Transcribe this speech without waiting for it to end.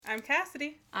I'm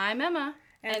Cassidy. I'm Emma.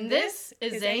 And this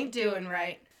is Ain't Doing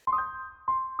Right.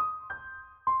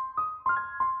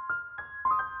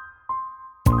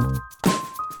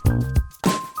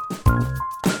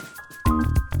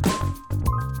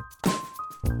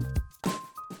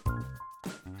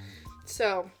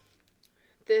 So,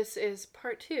 this is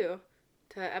part 2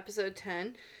 to episode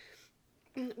 10.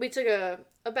 We took a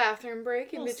bathroom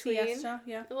break in between. Siesta,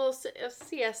 yeah. A little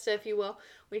siesta, if you will.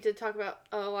 We did talk about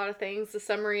a lot of things, the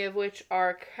summary of which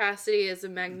are Cassidy is a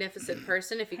magnificent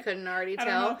person, if you couldn't already tell.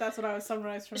 I don't know if that's what I was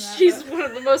summarized from that. She's one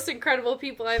of the most incredible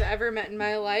people I've ever met in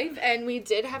my life. And we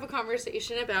did have a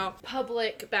conversation about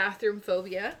public bathroom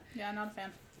phobia. Yeah, not a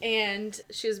fan. And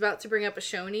she was about to bring up a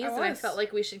Shoney's, and I felt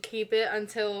like we should keep it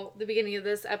until the beginning of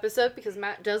this episode, because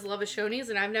Matt does love a Shoney's,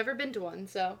 and I've never been to one,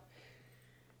 so...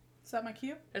 Is that my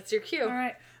cue? That's your cue. All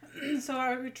right.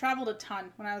 So we traveled a ton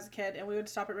when I was a kid, and we would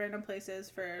stop at random places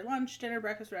for lunch, dinner,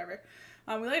 breakfast, whatever.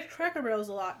 We liked Cracker Barrels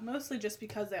a lot, mostly just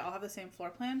because they all have the same floor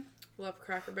plan. Love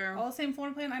Cracker Barrel. All the same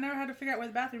floor plan. I never had to figure out where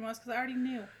the bathroom was, because I already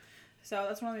knew. So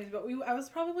that's one of the reasons. But I was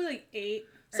probably like 8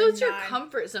 So it's 9. your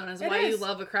comfort zone is why you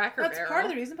love a Cracker Barrel. That's part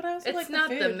of the reason, but I also like the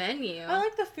food. It's not the menu. I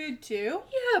like the food, too.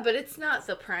 Yeah, but it's not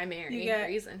the primary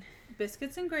reason.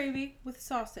 Biscuits and gravy with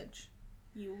sausage.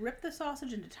 You rip the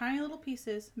sausage into tiny little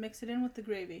pieces, mix it in with the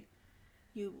gravy.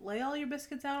 You lay all your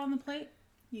biscuits out on the plate.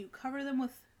 You cover them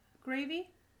with gravy.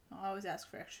 I'll always ask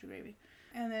for extra gravy.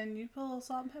 And then you put a little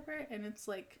salt and pepper, and it's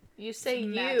like you say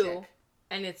magic. You,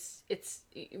 and it's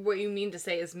what you mean to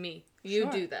say is me. You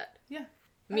do that. Yeah.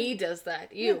 Me does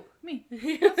that. You. Yeah,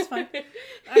 me. That's fine.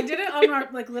 I did it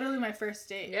on literally my first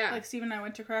date. Yeah. Like, Steve and I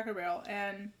went to Cracker Barrel,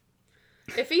 and...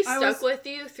 If he stuck with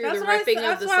you through the ripping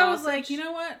of the sausage... That's why I was like, you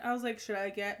know what? I was like, should I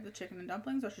get the chicken and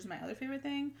dumplings, which is my other favorite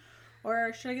thing?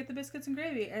 Or should I get the biscuits and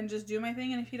gravy and just do my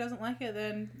thing? And if he doesn't like it,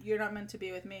 then you're not meant to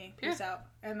be with me. Peace out.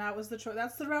 And that was the choice.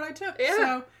 That's the route I took. Yeah.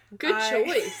 So good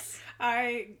choice.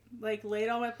 I laid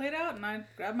all my plate out, and I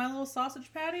grabbed my little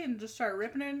sausage patty and just started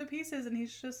ripping it into pieces. And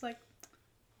he's just like,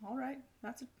 all right,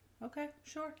 that's it. Okay,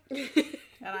 sure. And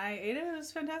I ate it. It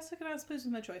was fantastic, and I was pleased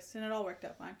with my choice, and it all worked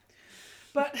out fine.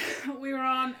 But we were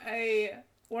on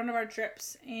one of our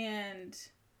trips, and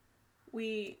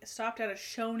we stopped at a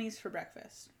Shoney's for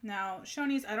breakfast. Now,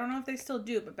 Shoney's, I don't know if they still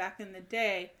do, but back in the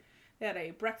day, they had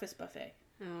a breakfast buffet.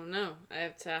 Oh, no. I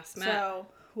have to ask Matt. So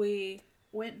we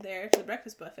went there to the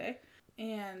breakfast buffet,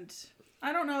 and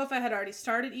I don't know if I had already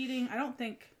started eating. I don't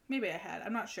think, maybe I had.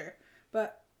 I'm not sure.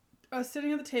 But I was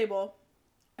sitting at the table,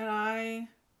 and I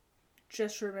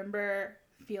just remember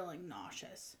feeling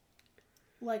nauseous.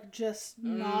 Like, just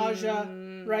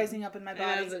nausea rising up in my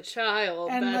body. As a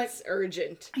child, and that's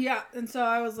urgent. Yeah, and so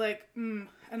I was like, And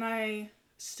I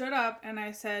stood up, and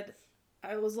I said,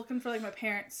 I was looking for, my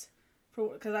parents,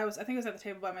 because I think I was at the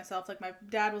table by myself. My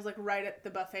dad was, right at the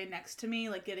buffet next to me,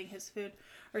 getting his food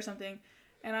or something.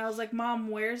 And I was like, Mom,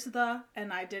 where's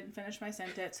and I didn't finish my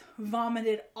sentence,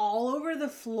 vomited all over the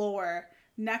floor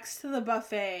next to the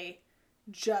buffet,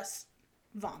 just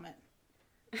vomit.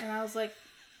 And I was like...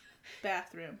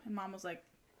 bathroom, and Mom was like,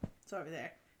 it's over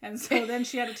there. And so then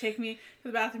she had to take me to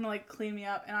the bathroom to clean me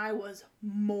up, and I was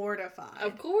mortified.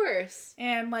 Of course.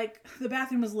 And the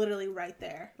bathroom was literally right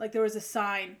there. There was a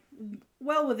sign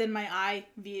well within my eye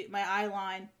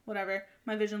line, whatever,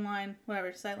 my vision line,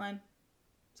 whatever, sight line.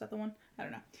 Is that the one? I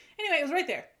don't know. Anyway, it was right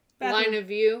there. Bathroom.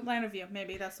 Line of view,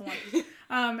 maybe that's the one.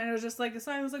 And it was just the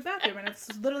sign was bathroom, and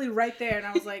it's literally right there. And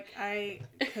I was like, I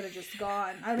could have just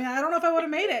gone. I mean, I don't know if I would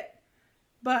have made it.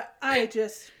 But I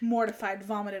just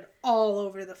vomited all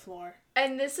over the floor.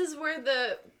 And this is where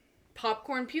the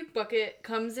popcorn puke bucket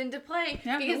comes into play.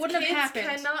 Yeah, because it wouldn't kids have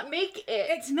happened. Cannot make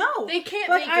it. No. They can't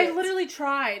make it. I literally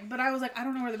tried, but I was like, I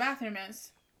don't know where the bathroom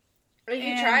is.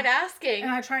 You tried asking.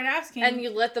 And I tried asking. And you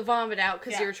let the vomit out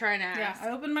because you were trying to ask. Yeah,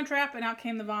 I opened my trap and out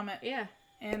came the vomit. Yeah.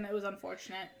 And it was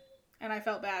unfortunate. And I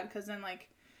felt bad because then,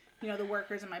 the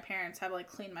workers and my parents had to,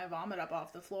 clean my vomit up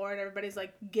off the floor. And everybody's,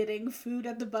 getting food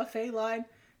at the buffet line.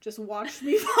 Just watched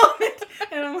me vomit.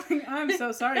 And I'm like, I'm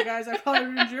so sorry, guys. I probably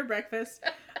ruined your breakfast.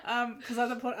 Because at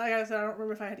the point, like I said, I don't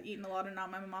remember if I had eaten a lot or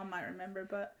not. My mom might remember.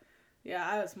 But, yeah,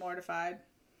 I was mortified.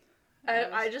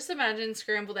 I just imagine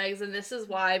scrambled eggs, and this is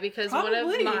why. Because one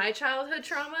of my childhood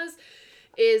traumas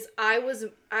is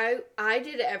I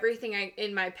did everything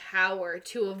in my power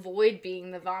to avoid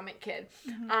being the vomit kid.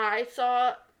 Mm-hmm. I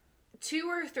saw 2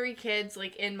 or 3 kids,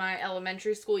 like, in my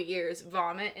elementary school years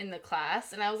vomit in the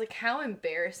class, and I was like, how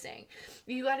embarrassing.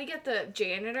 You got to get the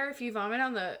janitor, if you vomit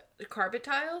on the carpet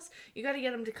tiles, you got to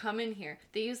get them to come in here.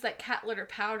 They use that cat litter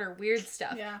powder, weird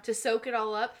stuff, to soak it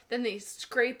all up, then they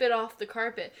scrape it off the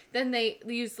carpet, then they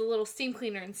use the little steam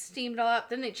cleaner and steam it all up,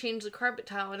 then they change the carpet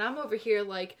tile, and I'm over here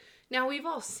like, now we've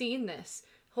all seen this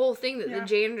whole thing that the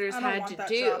janitors had to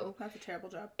do. Job. That's a terrible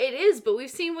job. It is, but we've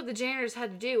seen what the janitors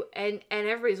had to do, and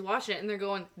everybody's watching it, and they're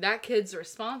going, that kid's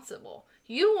responsible.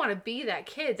 You don't want to be that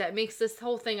kid that makes this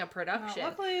whole thing a production.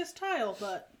 Luckily it's tile,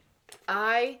 but...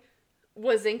 I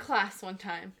was in class one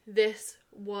time. This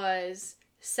was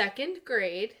 2nd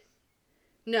grade.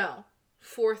 No,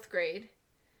 4th grade.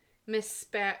 Miss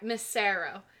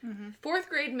Sarrow. 4th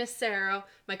grade Miss Sarrow.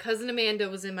 My cousin Amanda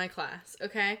was in my class,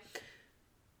 okay?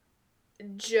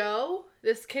 Joe,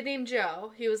 this kid named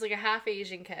Joe, he was like a half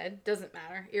Asian kid, doesn't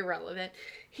matter, irrelevant.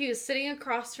 He was sitting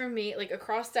across from me, like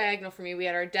across diagonal from me. We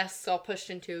had our desks all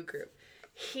pushed into a group.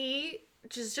 He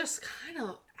just kind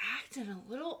of acting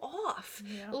a little off,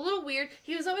 a little weird.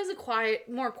 He was always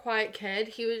more quiet kid.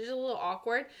 He was just a little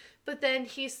awkward, but then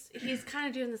he's kind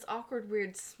of doing this awkward,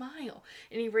 weird smile,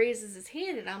 and he raises his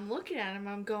hand, and I'm looking at him,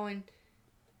 I'm going,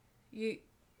 you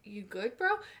good, bro?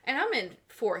 And I'm in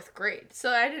 4th grade,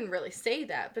 so I didn't really say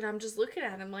that, but I'm just looking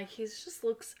at him like he just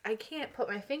looks, I can't put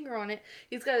my finger on it.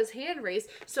 He's got his hand raised,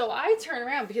 so I turn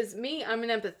around, because I'm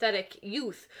an empathetic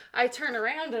youth. I turn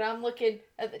around, and I'm looking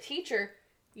at the teacher.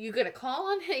 You gonna call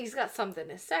on him? He's got something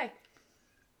to say.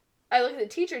 I look at the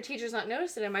teacher's not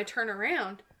noticing him. I turn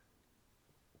around.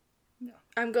 No.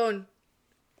 I'm going,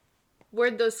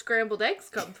 where'd those scrambled eggs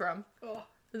come from?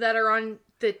 That are on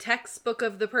the textbook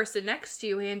of the person next to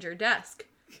you and your desk.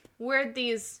 Where'd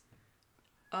these...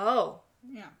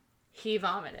 He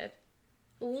vomited.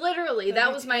 Literally,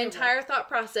 that was my entire thought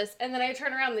process. And then I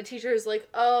turn around and the teacher is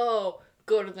like, go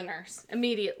to the nurse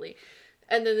immediately.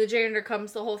 And then the janitor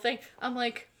comes, the whole thing. I'm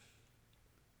like...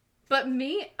 But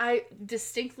I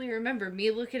distinctly remember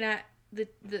me looking at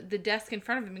the desk in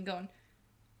front of him and going,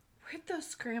 where'd those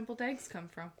scrambled eggs come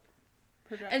from?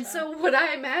 And so what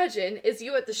I imagine is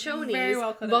you at the Shoney's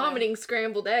vomiting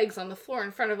scrambled eggs on the floor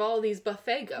in front of all these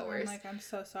buffet goers. I'm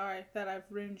so sorry that I've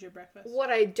ruined your breakfast. What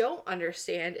I don't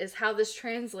understand is how this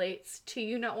translates to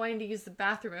you not wanting to use the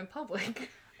bathroom in public.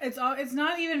 It's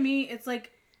not even me. It's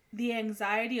like the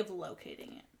anxiety of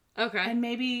locating it. Okay. And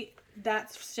maybe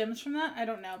that stems from that. I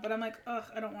don't know. But I'm like,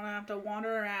 I don't want to have to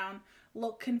wander around,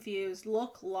 look confused,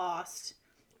 look lost,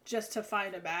 just to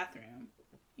find a bathroom.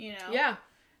 You know? Yeah.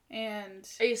 And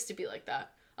I used to be like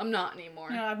that. I'm not anymore.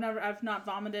 No, I've not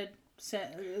vomited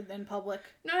in public.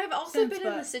 No, I've also been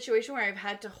in the situation where I've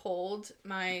had to hold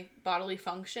my bodily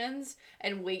functions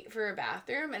and wait for a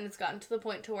bathroom, and it's gotten to the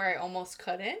point to where I almost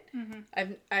couldn't.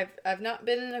 Mm-hmm. I've not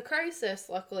been in a crisis,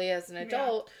 luckily, as an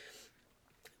adult,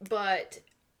 but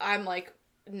I'm like,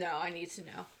 no, I need to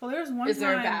know. Well, there's one Is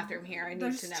there a bathroom here? I need to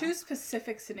know. There's 2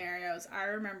 specific scenarios. I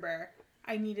remember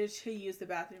I needed to use the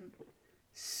bathroom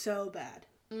so bad.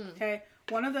 Okay,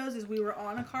 one of those is we were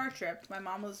on a car trip. My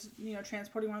mom was,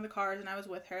 transporting one of the cars, and I was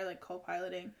with her, like,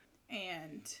 co-piloting,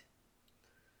 and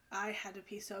I had to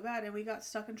pee so bad, and we got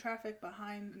stuck in traffic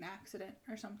behind an accident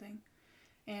or something,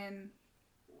 and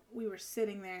we were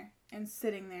sitting there, and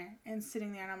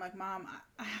I'm like, Mom,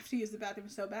 I have to use the bathroom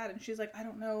so bad, and she's like, I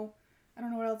don't know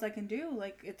what else I can do,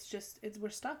 like, we're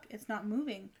stuck, it's not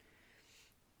moving,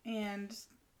 and...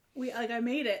 I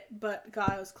made it, but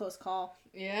God, it was a close call.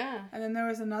 Yeah. And then there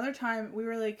was another time we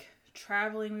were, like,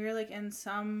 traveling. We were, like, in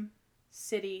some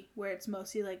city where it's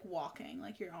mostly, like, walking.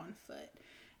 Like, you're on foot.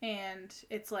 And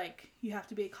it's, like, you have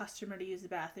to be a customer to use the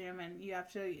bathroom. And you have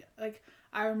to, like,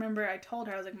 I remember I told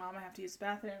her, I was like, Mom, I have to use the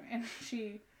bathroom. And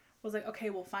she was like, okay,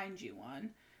 we'll find you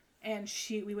one. And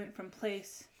we went from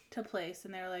place to place.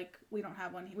 And they were like, we don't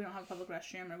have one. We don't have a public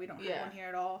restroom. Or we don't have one here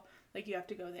at all. Like, you have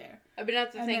to go there. I've been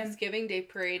at the Thanksgiving Day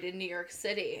parade in New York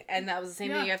City, and that was the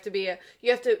same thing. You have to be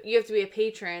a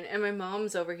patron. And my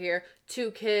mom's over here,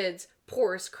 2 kids,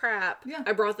 poor as crap. Yeah.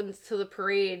 I brought them to the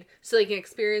parade so they can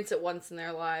experience it once in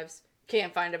their lives.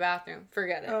 Can't find a bathroom.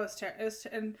 Forget it. Oh, it's terrible.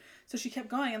 And so she kept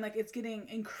going, and, like, it's getting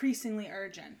increasingly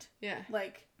urgent. Yeah.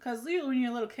 Like, because when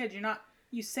you're a little kid,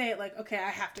 you say it like, okay, I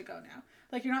have to go now.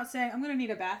 Like, you're not saying, I'm going to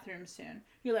need a bathroom soon.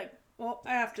 You're like, well,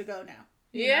 I have to go now.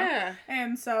 You know?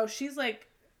 And so she's, like,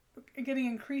 getting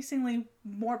increasingly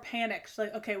more panicked. She's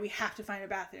like, okay, we have to find a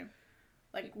bathroom.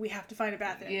 Like, we have to find a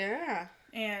bathroom. Yeah.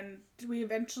 And we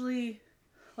eventually,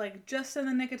 like, just in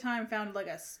the nick of time, found, like,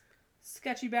 a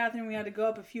sketchy bathroom. We had to go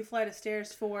up a few flight of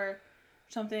stairs for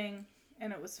something,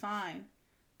 and it was fine.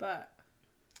 But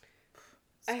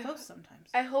It's close sometimes.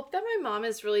 I hope that my mom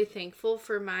is really thankful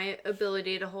for my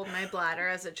ability to hold my bladder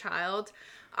as a child.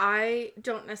 I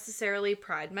don't necessarily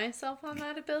pride myself on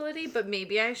that ability, but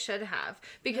maybe I should have.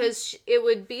 Because it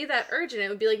would be that urgent. It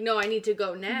would be like, no, I need to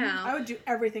go now. I would do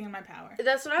everything in my power.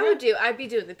 That's what I would do. I'd be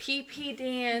doing the pee-pee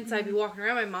dance. I'd be walking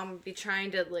around. My mom would be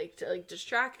trying to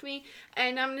distract me.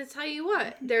 And I'm going to tell you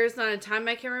what. There's not a time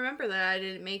I can remember that I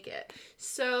didn't make it.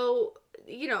 So,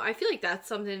 I feel like that's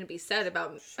something to be said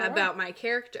about my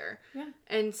character. Yeah.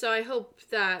 And so I hope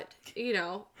that,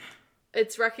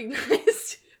 it's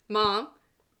recognized. Mom.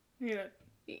 Yeah.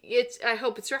 I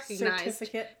hope it's recognized.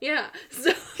 Certificate. Yeah.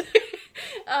 So,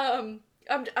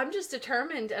 I'm just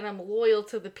determined and I'm loyal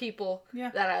to the people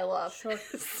that I love. Sure.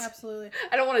 Absolutely.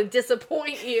 I don't want to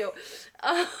disappoint you.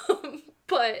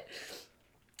 But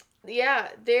yeah,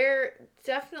 they're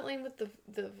definitely with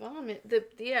the vomit.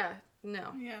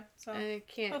 No. Yeah. So I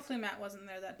can't. Hopefully Matt wasn't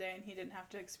there that day and he didn't have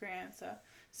to experience a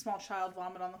small child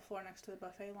vomit on the floor next to the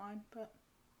buffet line, but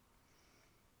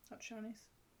not Shoney's.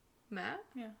 Matt?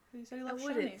 Yeah, he said he loves Shoney's.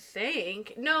 I wouldn't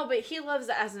think. No, but he loves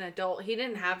it as an adult. He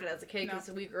didn't have it as a kid because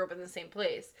we grew up in the same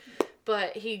place.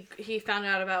 But he found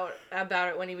out about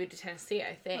it when he moved to Tennessee,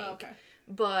 I think. Oh, okay.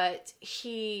 But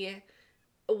he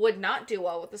would not do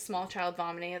well with the small child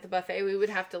vomiting at the buffet. We would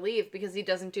have to leave because he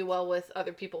doesn't do well with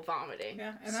other people vomiting.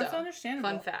 Yeah, and that's understandable.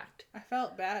 Fun fact. I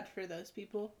felt bad for those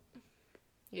people.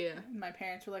 Yeah. And my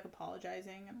parents were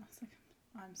apologizing, and I was like,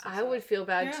 I'm so I sorry. would feel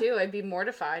bad too. I'd be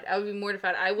mortified.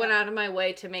 I went out of my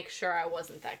way to make sure I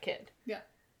wasn't that kid. Yeah.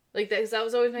 Because that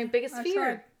was always my biggest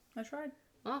fear. I tried.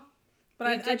 Well, but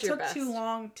I took too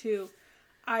long to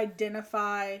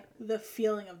identify the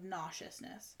feeling of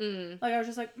nauseousness. I was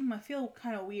just like, I feel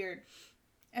kind of weird.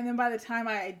 And then by the time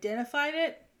I identified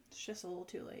it, it's just a little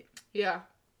too late. Yeah.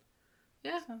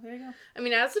 Yeah. So there you go. I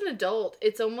mean, as an adult,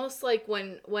 it's almost like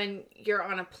when you're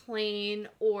on a plane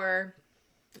or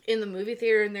in the movie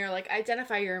theater and they're like,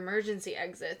 identify your emergency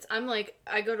exits. I'm like,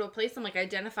 I go to a place, I'm like,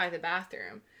 identify the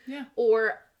bathroom. Yeah.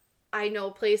 Or I know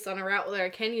a place on a route where I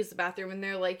can use the bathroom and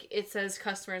they're like, it says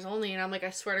customers only. And I'm like,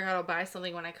 I swear to God, I'll buy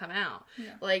something when I come out.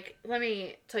 Yeah. Let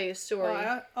me tell you a story.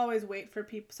 I always wait for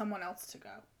someone else to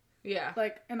go. Yeah.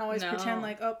 And always pretend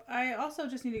I also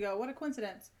just need to go. What a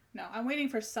coincidence. No, I'm waiting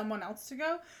for someone else to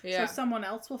go. Yeah. So someone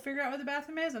else will figure out where the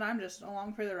bathroom is and I'm just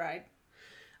along for the ride.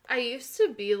 I used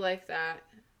to be like that.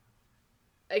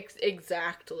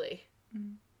 Exactly.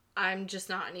 Mm-hmm. I'm just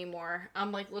not anymore.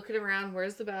 I'm looking around.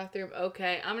 Where's the bathroom?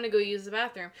 Okay, I'm going to go use the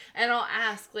bathroom. And I'll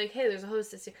ask, hey, there's a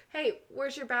hostess here. Hey,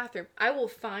 where's your bathroom? I will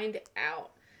find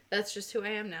out. That's just who I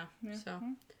am now. Yeah. So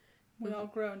we all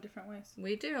grow in different ways.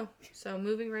 We do. So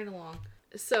moving right along.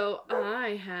 So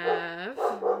I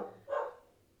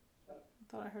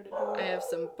thought I heard it door. I have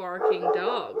some barking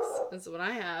dogs. That's what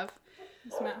I have.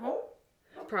 Is Matt home?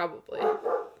 Probably.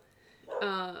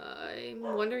 I'm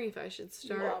wondering if I should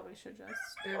start. You probably should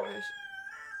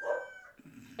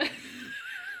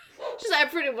just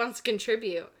everybody wants to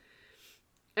contribute.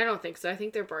 I don't think so. I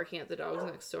think they're barking at the dogs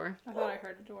next door. I thought I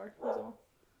heard a door. Was all.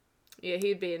 Yeah,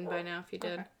 he'd be in by now if he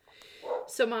did. Okay.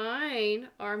 So mine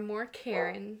are more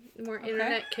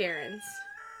internet Karens.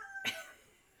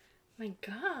 My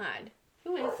God.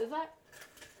 Who is that?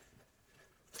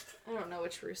 I don't know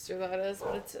which rooster that is,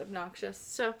 but it's obnoxious.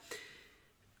 So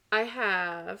I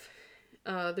have,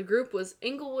 the group was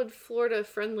Inglewood, Florida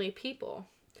friendly people.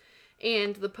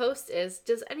 And the post is,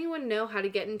 does anyone know how to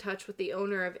get in touch with the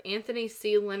owner of Anthony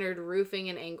C. Leonard Roofing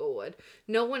in Inglewood?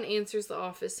 No one answers the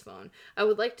office phone. I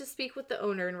would like to speak with the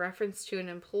owner in reference to an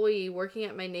employee working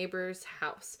at my neighbor's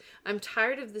house. I'm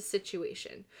tired of the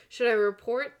situation. Should I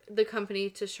report the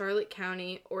company to Charlotte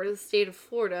County or the state of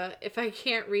Florida if I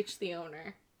can't reach the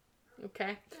owner?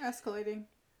 Okay. Escalating.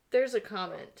 There's a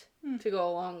comment to go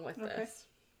along with this.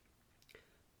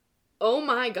 Oh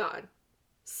my God.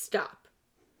 Stop.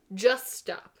 Just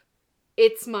stop.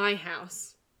 It's my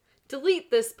house.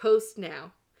 Delete this post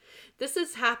now. This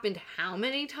has happened how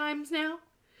many times now?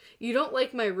 You don't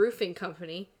like my roofing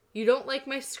company. You don't like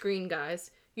my screen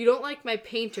guys. You don't like my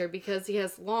painter because he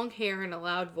has long hair and a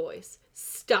loud voice.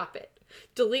 Stop it.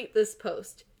 Delete this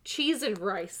post. Cheese and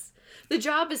rice. The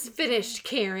job is finished,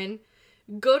 Karen.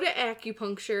 Go to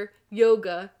acupuncture,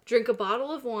 yoga, drink a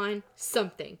bottle of wine,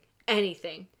 something.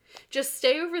 Anything. Just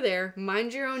stay over there,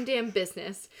 mind your own damn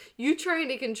business. You trying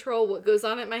to control what goes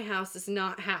on at my house is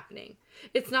not happening.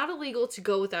 It's not illegal to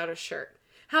go without a shirt.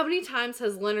 How many times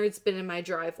has Leonard's been in my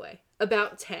driveway?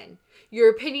 About 10. Your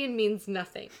opinion means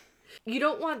nothing. You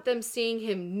don't want them seeing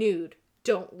him nude.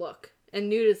 Don't look. And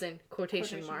nude is in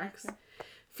quotation marks. Yeah.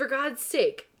 For God's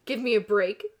sake, give me a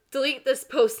break. Delete this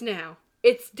post now.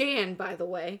 It's Dan, by the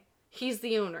way. He's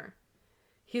the owner.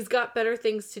 He's got better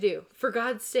things to do. For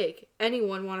God's sake,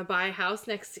 anyone want to buy a house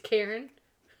next to Karen?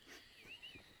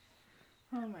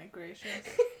 Oh my gracious.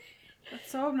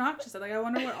 That's so obnoxious. Like, I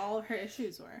wonder what all of her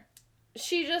issues were.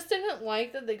 She just didn't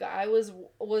like that the guy was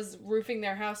roofing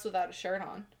their house without a shirt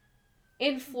on.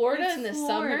 In Florida in the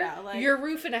summer, like, you're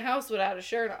roofing a house without a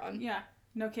shirt on. Yeah,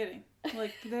 no kidding.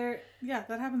 Like, that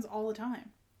happens all the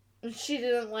time. She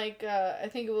didn't like, I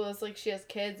think it was like she has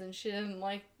kids and she didn't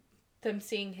like them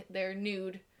seeing their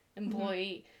nude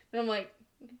employee. Mm-hmm. And I'm like,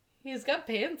 he's got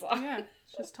pants on. Yeah,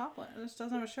 it's just topless. It just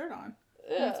doesn't have a shirt on.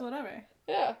 Yeah. That's whatever.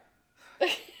 Yeah.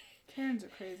 Karens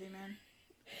are crazy, man.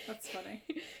 That's funny.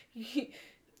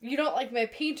 You don't like my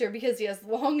painter because he has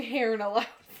long hair and a loud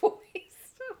voice.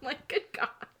 I'm like, good God.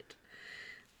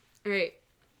 Alright.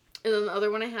 And then the other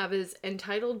one I have is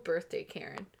entitled Birthday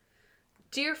Karen.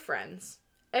 Dear friends,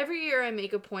 every year I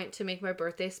make a point to make my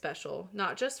birthday special,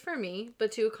 not just for me,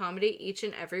 but to accommodate each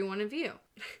and every one of you.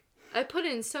 I put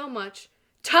in so much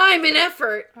time and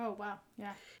effort. Oh, wow.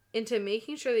 Yeah. Into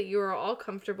making sure that you are all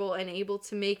comfortable and able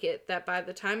to make it that by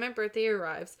the time my birthday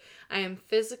arrives, I am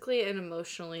physically and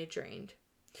emotionally drained.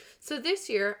 So this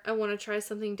year, I want to try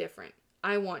something different.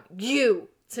 I want you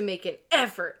to make an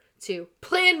effort to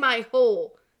plan my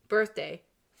whole birthday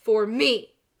for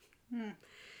me.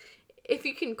 If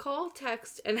you can call,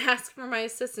 text, and ask for my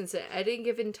assistance at any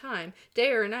given time,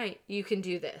 day or night, you can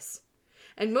do this.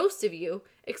 And most of you,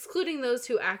 excluding those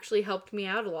who actually helped me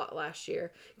out a lot last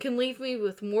year, can leave me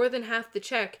with more than half the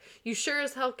check. You sure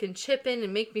as hell can chip in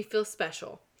and make me feel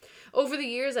special. Over the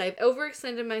years, I've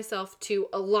overextended myself to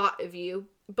a lot of you,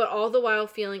 but all the while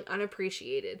feeling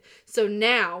unappreciated. So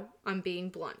now I'm being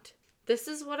blunt. This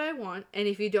is what I want, and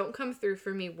if you don't come through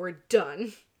for me, we're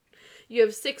done. You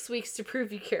have 6 weeks to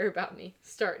prove you care about me.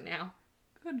 Start now.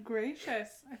 Good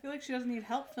gracious. I feel like she doesn't need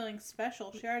help feeling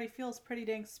special. She already feels pretty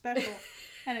dang special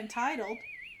and entitled.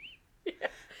 Yeah.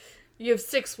 You have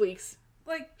 6 weeks.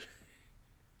 Like,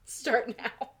 start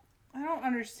now. I don't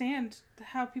understand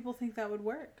how people think that would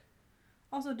work.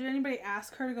 Also, did anybody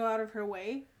ask her to go out of her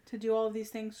way to do all of these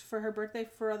things for her birthday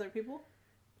for other people?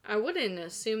 I wouldn't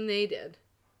assume they did.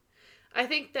 I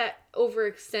think that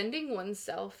overextending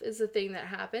oneself is the thing that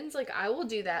happens. Like, I will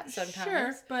do that sometimes.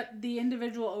 Sure, but the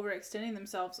individual overextending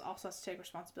themselves also has to take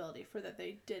responsibility for that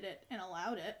they did it and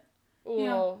allowed it.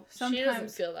 Well, she doesn't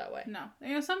feel that way.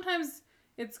 No. Sometimes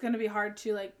it's going to be hard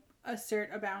to, like, assert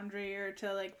a boundary or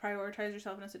to, like, prioritize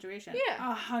yourself in a situation.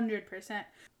 Yeah. 100%.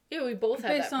 Yeah, we both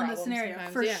have that problem. Based on the scenario,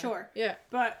 for sure. Yeah.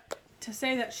 But to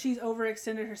say that she's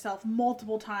overextended herself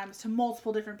multiple times to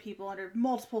multiple different people under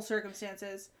multiple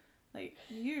circumstances... Like,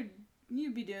 you'd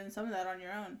be doing some of that on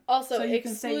your own. Also, so you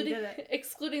can say you did it.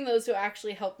 Excluding those who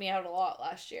actually helped me out a lot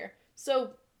last year.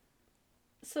 So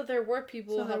there were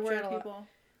people who helped you out a lot.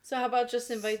 So how about just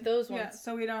invite those ones? Yeah,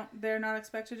 so they're not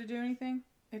expected to do anything.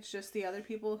 It's just the other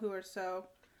people who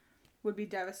would be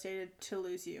devastated to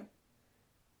lose you.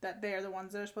 That they are the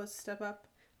ones that are supposed to step up.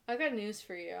 I got news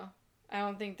for you. I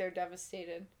don't think they're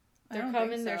devastated. They're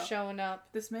coming, so. They're showing up.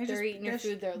 They're eating your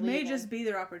food, they're leaving. May just be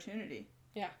their opportunity.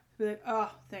 Yeah. Be like, oh,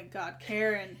 thank God,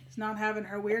 Karen is not having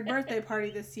her weird birthday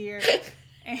party this year,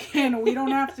 and we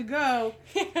don't have to go.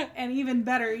 And even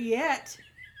better yet,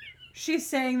 she's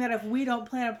saying that if we don't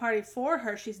plan a party for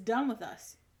her, she's done with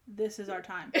us. This is our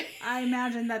time. I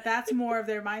imagine that's more of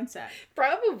their mindset.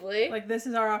 Probably. Like, this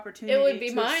is our opportunity. It would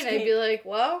be mine. Escape. I'd be like,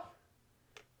 well,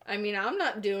 I mean, I'm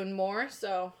not doing more,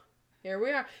 so... Here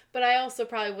we are. But I also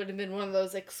probably would have been one of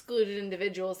those excluded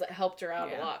individuals that helped her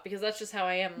out a lot. Because that's just how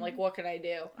I am. Like, what can I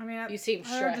do? I mean, you seem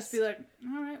stressed. I would just be like,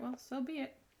 all right, well, so be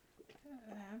it.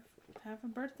 Have a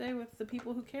birthday with the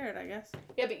people who cared, I guess.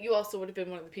 Yeah, but you also would have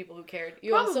been one of the people who cared.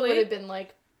 You also would have been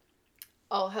like,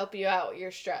 I'll help you out.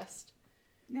 You're stressed.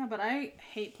 Yeah, but I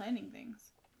hate planning things.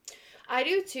 I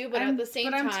do too, but at the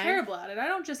same time... But I'm terrible at it. I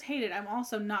don't just hate it. I'm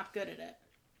also not good at it.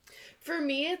 For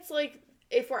me, it's like...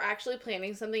 If we're actually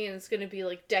planning something and it's going to be,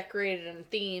 like, decorated and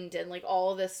themed and, like,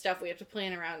 all this stuff we have to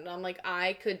plan around, and I'm like,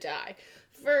 I could die.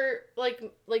 For, like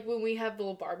when we have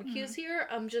little barbecues here,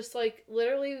 I'm just, like,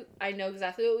 literally, I know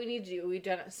exactly what we need to do. We've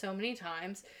done it so many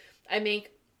times. I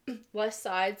make less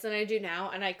sides than I do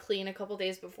now, and I clean a couple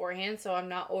days beforehand, so I'm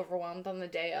not overwhelmed on the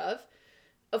day of.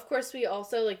 Of course, we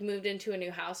also, like, moved into a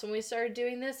new house when we started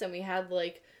doing this, and we had,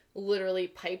 like... literally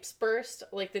pipes burst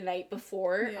like the night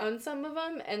before on some of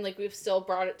them, and like we've still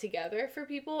brought it together for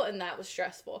people, and that was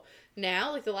stressful.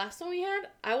 Now, like the last one we had,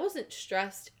 I wasn't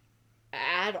stressed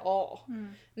at all.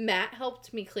 Matt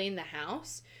helped me clean the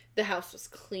house. The house was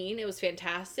clean. It was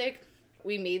fantastic.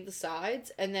 We made the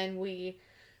sides, and then we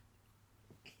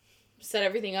set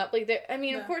everything up. Like,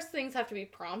 of course things have to be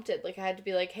prompted. Like, I had to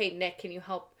be like, hey, Nick, can you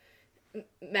help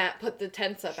Matt put the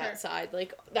tents up outside,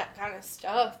 like, that kind of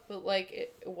stuff. But, like,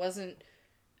 it wasn't,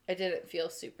 I didn't feel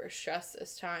super stressed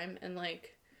this time. And,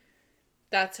 like,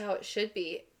 that's how it should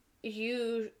be.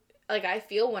 Like, I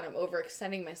feel when I'm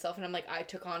overextending myself and I'm like, I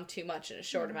took on too much in a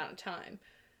short amount of time.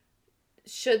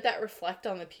 Should that reflect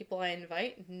on the people I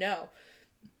invite? No.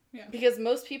 Yeah. Because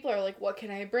most people are like, what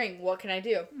can I bring? What can I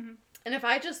do? Mm-hmm. And if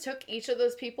I just took each of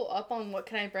those people up on what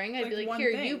can I bring, I'd be like, here,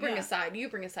 you bring a side, you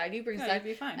bring a side, you bring a side.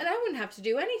 You'd be fine. And I wouldn't have to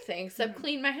do anything except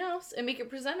clean my house and make it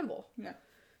presentable. Yeah.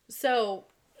 So,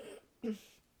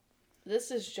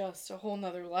 this is just a whole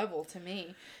nother level to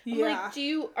me. I'm like,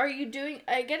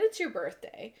 I get it's your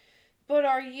birthday, but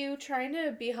are you trying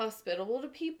to be hospitable to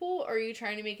people, or are you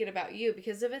trying to make it about you?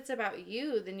 Because if it's about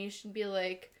you, then you should be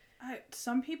like...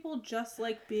 some people just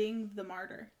like being the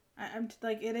martyr. I'm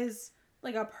like, it is...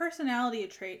 like a personality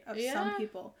trait of some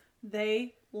people.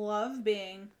 They love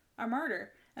being a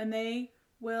martyr. And they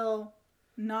will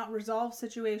not resolve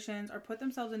situations or put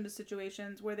themselves into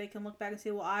situations where they can look back and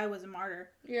say, well, I was a martyr.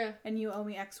 Yeah. And you owe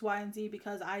me X, Y, and Z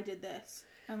because I did this.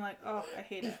 I'm like, oh, I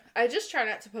hate it. I just try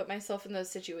not to put myself in those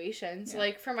situations. Yeah.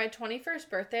 Like, for my 21st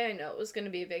birthday, I know it was going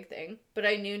to be a big thing. But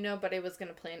I knew nobody was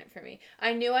going to plan it for me.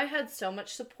 I knew I had so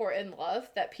much support and love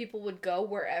that people would go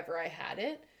wherever I had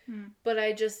it. But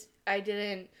I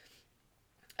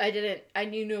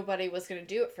knew nobody was going to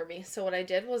do it for me. So what I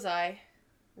did was I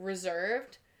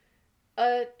reserved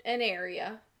an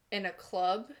area in a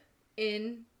club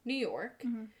in New York,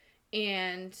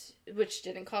 and which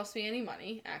didn't cost me any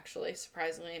money, actually,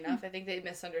 surprisingly enough. I think they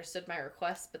misunderstood my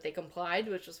request, but they complied,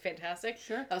 which was fantastic.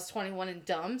 Sure. I was 21 and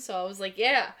dumb, so I was like,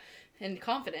 yeah, and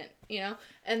confident, you know?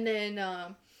 And then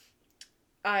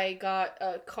I got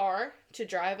a car to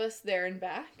drive us there and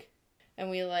back. And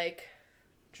we, like,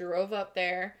 drove up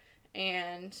there.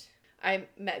 And I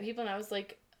met people. And I was,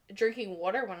 like, drinking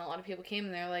water when a lot of people came.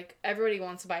 And they're like, everybody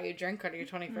wants to buy you a drink on your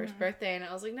 21st birthday. And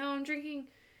I was like, no, I'm drinking,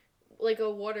 like, a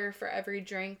water for every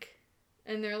drink.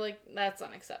 And they're like, that's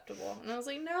unacceptable. And I was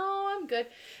like, no, I'm good.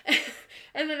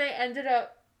 And then I ended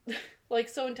up, like,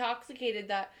 so intoxicated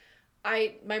that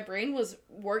my brain was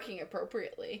working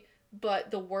appropriately.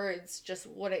 But the words just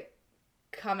wouldn't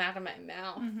come out of my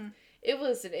mouth. It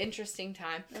was an interesting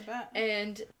time. I bet.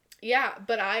 And, yeah,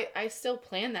 but I still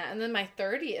planned that. And then my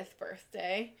 30th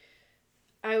birthday,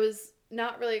 I was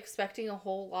not really expecting a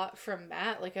whole lot from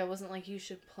Matt. Like, I wasn't like, you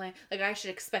should plan. Like, I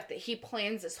should expect that he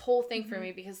plans this whole thing for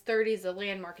me because 30 is a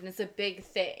landmark and it's a big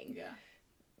thing. Yeah.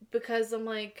 Because I'm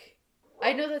like,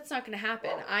 I know that's not going to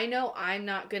happen. I know I'm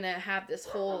not going to have this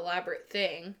whole elaborate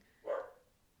thing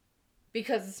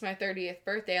because it's my 30th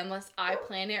birthday, unless I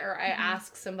plan it or I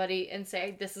ask somebody and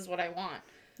say, this is what I want.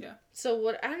 Yeah.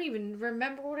 So I don't even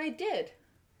remember what I did.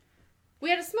 We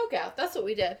had a smoke out. That's what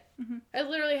we did. I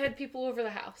literally had people over the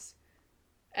house.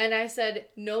 And I said,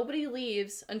 nobody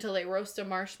leaves until they roast a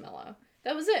marshmallow.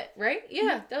 That was it, right?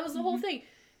 Yeah, that was the whole thing.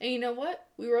 And you know what?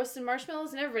 We roasted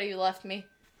marshmallows and everybody left me.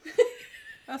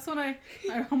 That's when I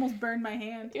almost burned my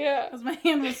hand. Yeah. Because my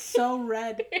hand was so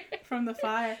red from the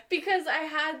fire. Because I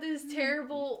had these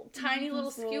terrible, tiny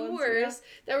little skewers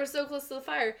that were so close to the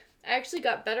fire. I actually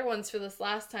got better ones for this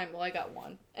last time. Well, I got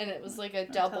one. And it was like a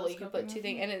double. You could put two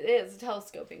things. And it is a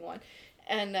telescoping one.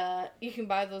 And you can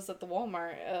buy those at the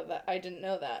Walmart. I didn't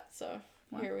know that. So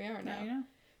here we are now. Yeah, you know.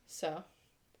 So,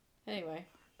 anyway.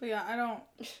 But yeah,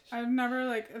 I've never,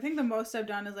 like, I think the most I've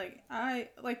done is,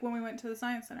 like, when we went to the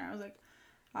Science Center, I was like,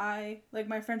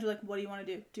 my friends were like, what do you want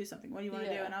to do? Do something. What do you want to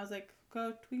do? And I was like,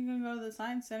 we can go to the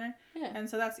Science Center. Yeah. And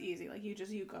so that's easy. Like,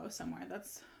 you go somewhere.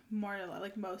 That's more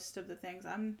like most of the things.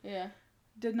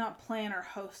 Did not plan or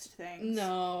host things.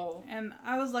 No. And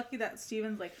I was lucky that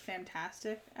Steven's, like,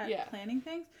 fantastic at planning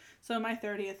things. So my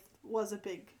 30th was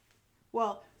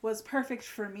was perfect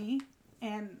for me.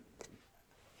 And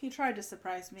he tried to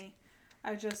surprise me.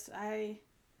 I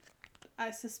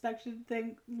suspected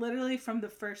literally from the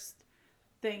first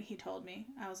thing he told me.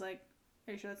 I was like,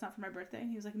 are you sure that's not for my birthday?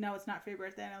 He was like, no, it's not for your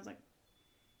birthday. And I was like,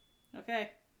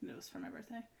 okay. And it was for my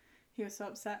birthday. He was so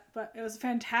upset. But it was a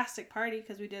fantastic party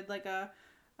because we did like a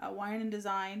wine and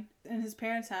design in his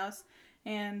parents' house.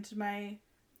 And my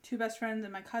 2 best friends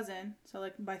and my cousin, so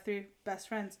like my 3 best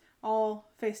friends, all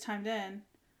FaceTimed in.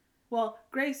 Well,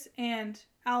 Grace and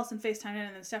Allison FaceTimed in,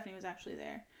 and then Stephanie was actually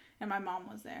there. And my mom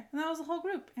was there. And that was the whole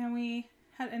group. And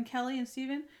and Kelly and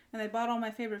Steven, and they bought all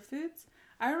my favorite foods.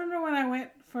 I remember when I went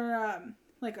for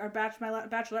like my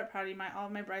bachelorette party, all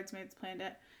of my bridesmaids planned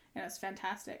it, and it was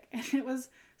fantastic. And it was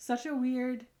such a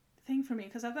weird thing for me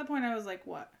because at that point I was like,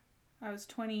 what? I was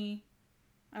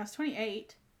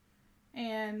 28,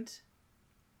 and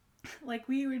like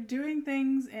we were doing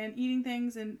things and eating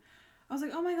things, and I was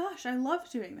like, oh my gosh, I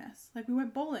love doing this. Like, we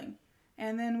went bowling.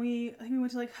 And then I think we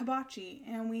went to, like, hibachi.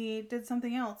 And we did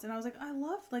something else. And I was like, I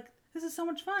love, like, this is so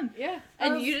much fun. Yeah.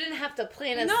 And you didn't have to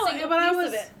plan a single piece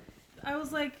of it. I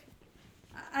was like,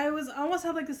 I almost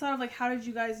had, like, this thought of, like, how did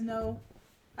you guys know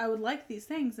I would like these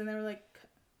things? And they were like,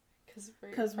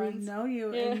 because we know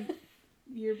you. Yeah. And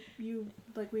you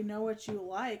like, we know what you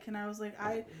like. And I was like,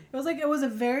 it was a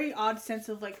very odd sense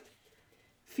of, like,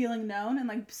 feeling known and,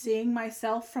 like, seeing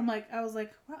myself from, like, I was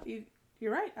like, wow,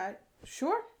 you're right.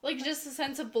 Sure. Like, just a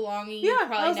sense of belonging you probably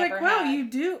never had. Yeah, I was like,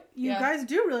 wow, you guys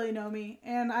do really know me.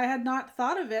 And I had not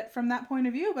thought of it from that point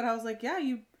of view, but I was like, yeah,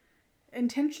 you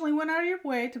intentionally went out of your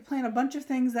way to plan a bunch of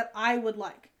things that I would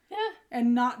like. Yeah.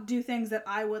 And not do things that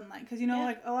I wouldn't like. Because,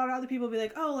 like, a lot of other people be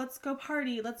like, oh, let's go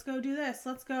party, let's go do this,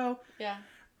 let's go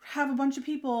have a bunch of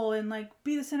people and, like,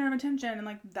 be the center of attention. And,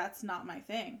 like, that's not my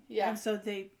thing. Yeah. And so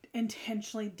they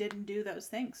intentionally didn't do those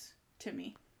things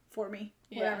for me,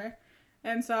 whatever.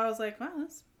 And so I was like, wow,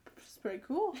 that's pretty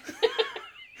cool.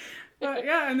 But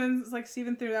yeah, and then it's like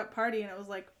Steven threw that party and it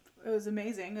was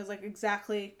amazing. It was like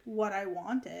exactly what I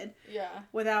wanted. Yeah.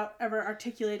 Without ever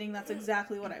articulating that's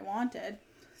exactly what I wanted.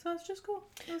 So it's just cool.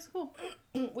 It was cool.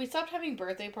 We stopped having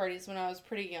birthday parties when I was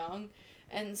pretty young.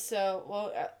 And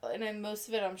so, and then most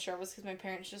of it I'm sure was because my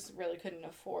parents just really couldn't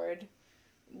afford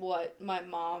what my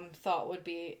mom thought would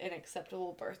be an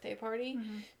acceptable birthday party.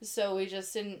 Mm-hmm. So we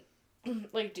just didn't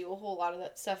like do a whole lot of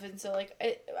that stuff. And so like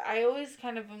I always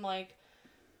kind of am like,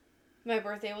 my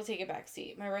birthday will take a back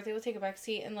seat.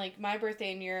 And like my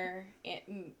birthday and your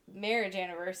marriage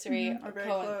anniversary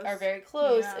are very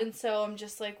close. Yeah. And so I'm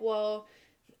just like, well,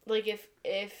 like if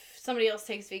somebody else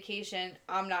takes vacation,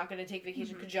 I'm not going to take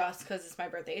vacation just because it's my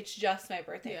birthday. It's just my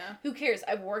birthday. Yeah. Who cares?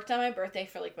 I've worked on my birthday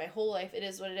for like my whole life. It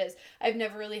is what it is. I've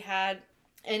never really had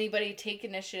anybody take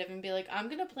initiative and be like, I'm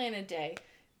going to plan a day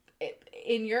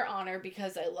in your honor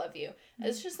because I love you. Mm-hmm.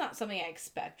 It's just not something I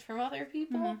expect from other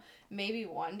people. Mm-hmm. Maybe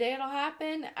one day it'll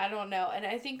happen. I don't know. And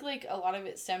I think like a lot of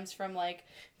it stems from like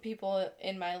people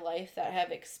in my life that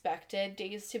have expected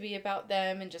days to be about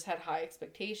them and just had high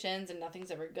expectations and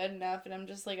nothing's ever good enough. And I'm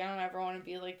just like, I don't ever want to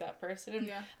be like that person.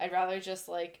 Yeah. I'd rather just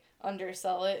like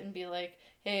undersell it and be like,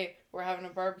 hey, we're having a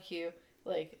barbecue.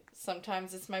 Like,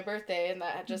 sometimes it's my birthday and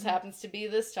that just happens to be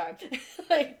this time.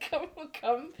 Like,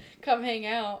 come hang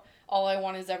out. All I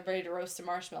want is everybody to roast a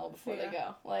marshmallow before they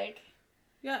go. Like,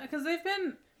 yeah, because they've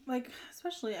been, like,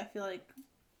 especially I feel like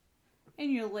in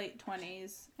your late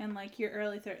 20s and, like, your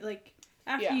early 30s, like,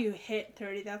 after you hit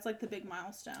 30, that's, like, the big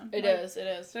milestone. It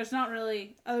is. There's not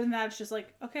really, other than that, it's just,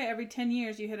 like, okay, every 10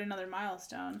 years you hit another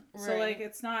milestone. Right. So, like,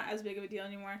 it's not as big of a deal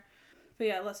anymore. But,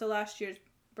 yeah, so last year's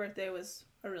birthday was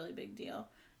a really big deal.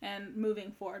 And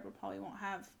moving forward, we probably won't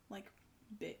have, like,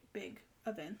 big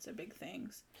events or big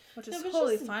things, which is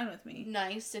totally fine with me.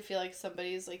 Nice to feel like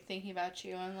somebody's, like, thinking about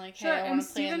you and, like, hey, I want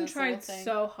to plan this little thing. Steven tried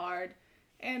so hard.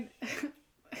 And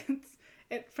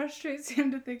it frustrates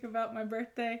him to think about my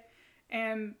birthday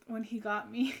and when he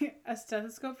got me a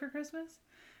stethoscope for Christmas.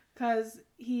 Because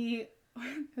he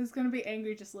is going to be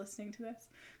angry just listening to this.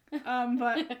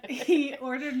 But he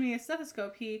ordered me a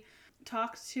stethoscope. He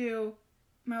talked to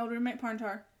my old roommate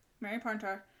Mary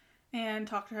Parntar, and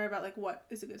talked to her about, like, what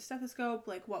is a good stethoscope,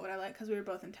 like, what would I like, because we were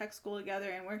both in tech school together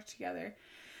and worked together,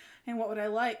 and what would I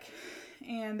like,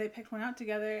 and they picked one out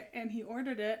together, and he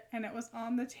ordered it, and it was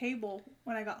on the table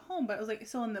when I got home, but it was, like,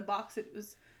 still in the box. It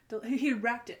was, he had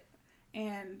wrapped it,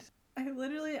 and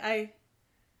I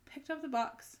picked up the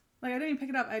box, like, I didn't even pick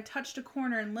it up, I touched a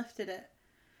corner and lifted it,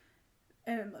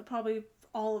 and probably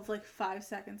all of, like, 5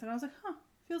 seconds, and I was like,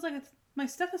 feels like it's my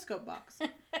stethoscope box.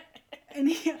 And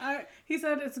he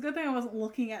said it's a good thing I wasn't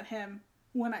looking at him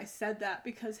when I said that,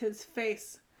 because his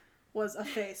face was a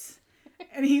face.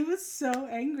 And he was so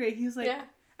angry. He was like,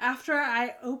 after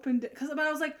I opened it, but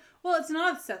I was like, well, it's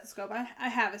not a stethoscope. I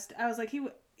have I was like,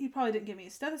 he probably didn't give me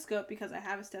a stethoscope because I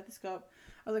have a stethoscope.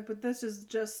 I was like, but this is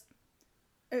just,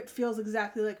 it feels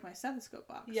exactly like my stethoscope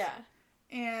box. Yeah.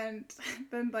 And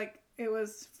then, like, I think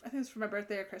it was for my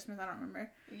birthday or Christmas, I don't remember.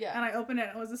 Yeah. And I opened it,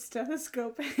 and it was a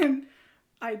stethoscope, and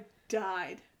I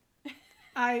died.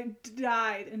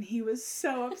 And he was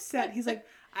so upset. He's like,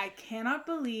 I cannot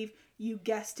believe you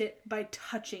guessed it by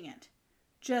touching it.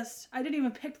 I didn't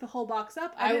even pick the whole box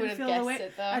up. I didn't feel the weight.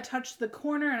 It, though. I touched the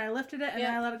corner, and I lifted it, and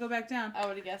then I let it go back down. I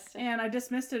would have guessed it. And I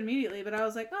dismissed it immediately, but I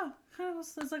was like, oh, kind of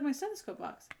it's like my stethoscope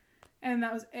box. And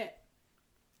that was it.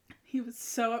 He was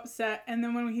so upset. And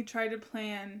then when he tried to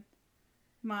plan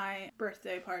my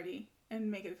birthday party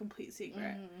and make it a complete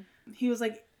secret, he was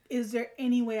like, is there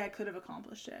any way I could have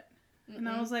accomplished it? And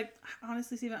I was like,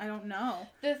 honestly, Steven, I don't know.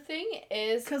 The thing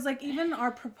is... Because, like, even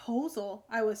our proposal,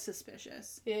 I was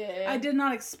suspicious. Yeah. I did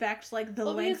not expect, like, the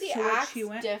lengths to which he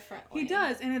went. Differently. He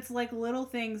does. And it's, like, little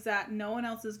things that no one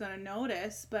else is going to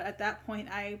notice. But at that point,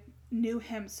 I knew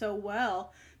him so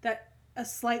well that a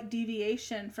slight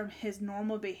deviation from his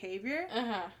normal behavior,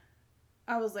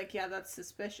 I was like, yeah, that's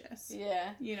suspicious.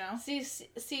 Yeah. You know?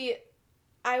 See,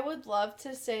 I would love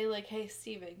to say, like, hey,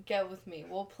 Steven, get with me.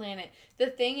 We'll plan it. The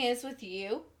thing is, with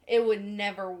you, it would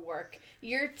never work.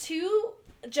 You're too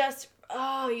just,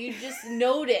 you just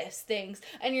notice things.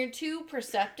 And you're too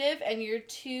perceptive, and you're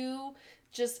too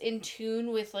just in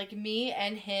tune with, like, me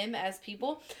and him as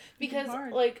people. Because,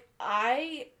 like,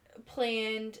 I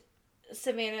planned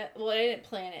Savannah, well, I didn't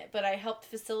plan it, but I helped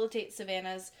facilitate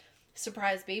Savannah's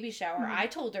surprise baby shower. I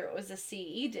told her it was a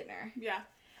CE dinner. Yeah.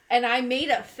 And I made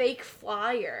a fake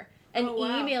flyer and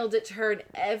emailed it to her and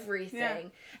everything.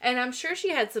 Yeah. And I'm sure she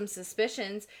had some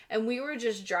suspicions. And we were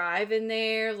just driving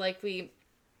there. Like, we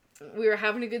were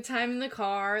having a good time in the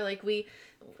car. Like, we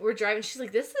were driving. She's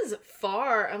like, this is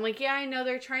far. I'm like, yeah, I know.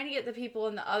 They're trying to get the people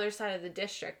on the other side of the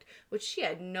district, which she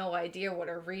had no idea what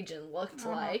our region looked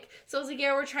like. So I was like,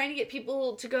 yeah, we're trying to get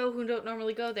people to go who don't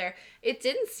normally go there. It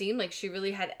didn't seem like she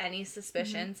really had any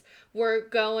suspicions. We're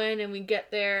going and we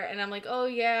get there and I'm like, oh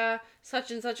yeah,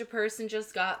 such and such a person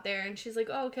just got there. And she's like,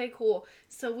 oh, okay, cool.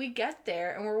 So we get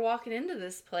there and we're walking into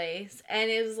this place and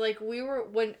it was like we were,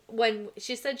 when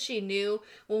she said she knew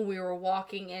when we were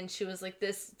walking in, she was like,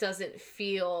 this doesn't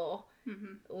feel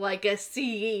like a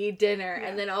CE dinner. Yeah.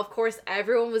 And then of course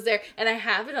everyone was there and I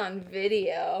have it on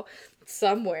video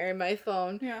somewhere in my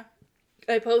phone. Yeah.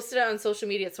 I posted it on social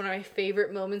media. It's one of my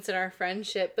favorite moments in our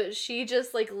friendship. But she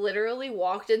just, like, literally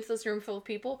walked into this room full of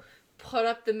people, put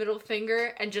up the middle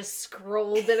finger, and just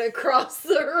scrolled it across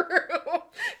the room.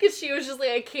 Because she was just like,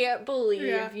 I can't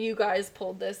believe you guys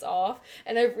pulled this off.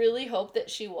 And I really hope that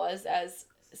she was as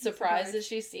surprised as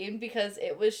she seemed. Because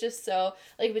it was just so,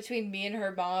 like, between me and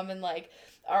her mom and, like,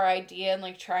 our idea and,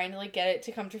 like, trying to, like, get it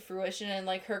to come to fruition and,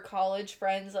 like, her college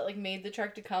friends that, like, made the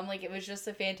trek to come, like, it was just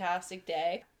a fantastic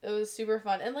day. It was super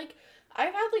fun. And, like,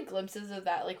 I've had, like, glimpses of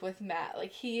that, like, with Matt.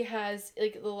 Like, he has,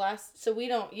 like, the last, so we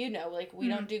don't, you know, like, we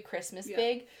don't do Christmas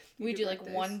big. We do, like,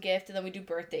 one gift and then we do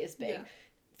birthdays big. Yeah.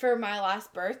 For my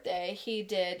last birthday, he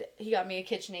got me a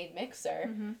KitchenAid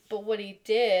mixer. But what he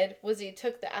did was he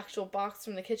took the actual box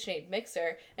from the KitchenAid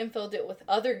mixer and filled it with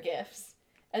other gifts.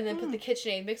 And then put the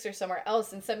KitchenAid mixer somewhere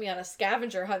else and sent me on a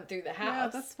scavenger hunt through the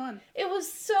house. Yeah, that's fun. It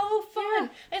was so fun.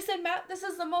 Yeah. I said, Matt, this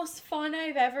is the most fun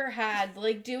I've ever had.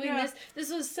 Like, doing this. This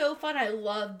was so fun. I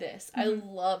loved this. I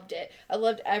loved it. I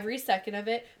loved every second of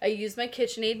it. I used my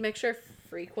KitchenAid mixer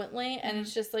frequently. And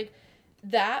it's just, like,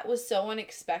 that was so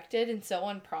unexpected and so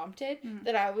unprompted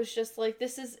that I was just like,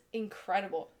 this is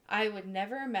incredible. I would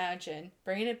never imagine,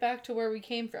 bringing it back to where we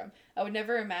came from, I would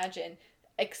never imagine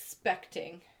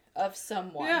expecting of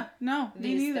someone. Yeah, no,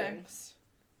 me neither. Things.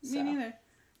 Me neither.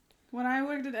 When I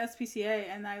worked at SPCA,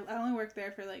 and I only worked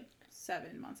there for like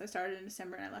 7 months. I started in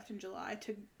December and I left in July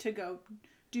to go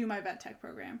do my vet tech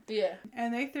program. Yeah.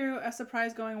 And they threw a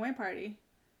surprise going away party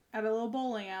at a little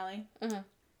bowling alley.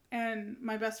 And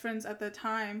my best friends at the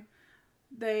time,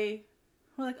 they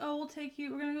were like, oh, we'll take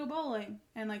you, we're going to go bowling.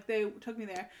 And like they took me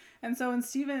there. And so when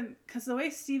Steven, because the way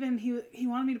Steven, he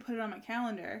wanted me to put it on my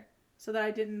calendar so that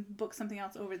I didn't book something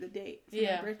else over the date for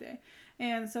my birthday.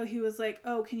 And so he was like,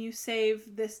 oh, can you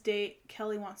save this date?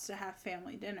 Kelly wants to have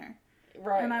family dinner.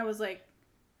 Right. And I was like,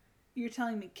 you're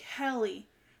telling me Kelly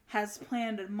has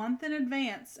planned a month in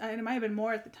advance, and it might have been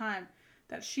more at the time,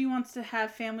 that she wants to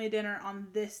have family dinner on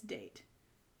this date.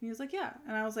 And he was like, yeah.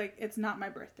 And I was like, it's not my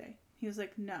birthday. He was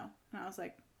like, no. And I was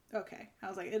like, okay. I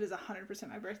was like, it is 100%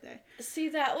 my birthday. See,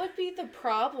 that would be the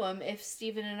problem if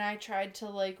Steven and I tried to,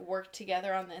 like, work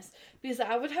together on this. Because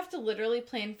I would have to literally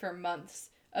plan for months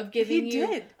of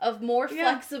giving of more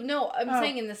flexible... No, I'm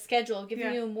saying in the schedule,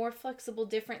 giving you a more flexible,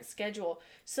 different schedule.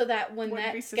 So that when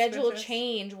that schedule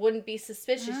change wouldn't be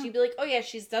suspicious. You'd be like, oh yeah,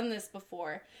 she's done this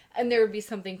before. And there would be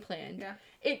something planned.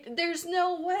 Yeah. There's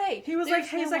no way. He was like,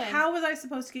 how was I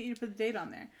supposed to get you to put the date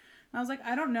on there? And I was like,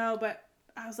 I don't know, but...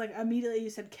 I was like, immediately you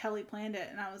said Kelly planned it.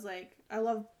 And I was like, I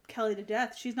love Kelly to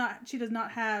death. She does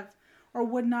not have, or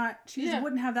would not, she just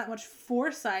wouldn't have that much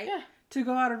foresight to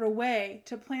go out of her way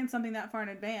to plan something that far in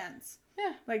advance.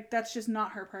 Yeah. Like, that's just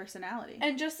not her personality.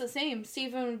 And just the same,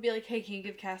 Steven would be like, hey, can you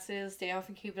give Cassidy this day off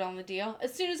and keep it on the deal?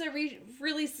 As soon as I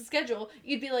release the schedule,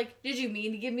 you'd be like, did you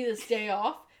mean to give me this day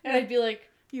off? And I'd be like...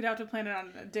 You'd have to plan it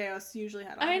on a day I usually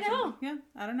had off. I know. Yeah,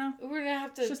 I don't know. We're going to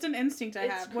have to... It's just an instinct I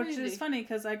have, which is funny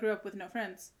because I grew up with no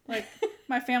friends. Like,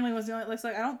 my family was the only... Like,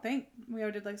 I don't think we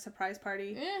ever did, like, a surprise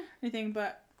party or anything,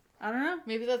 but I don't know.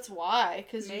 Maybe that's why,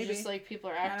 because you just, like, people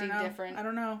are acting different. I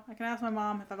don't know. I can ask my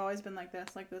mom if I've always been like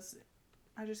this.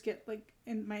 I just get, like,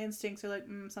 my instincts are like,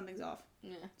 something's off.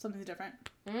 Yeah. Something's different.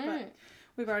 Mm. But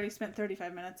we've already spent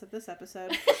 35 minutes of this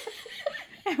episode.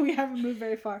 And we haven't moved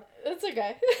very far. It's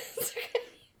okay. It's okay.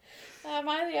 Am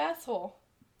I the asshole?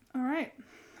 All right.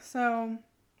 So,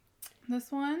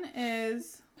 this one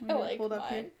is... I like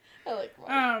mine. I like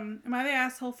mine. Am I the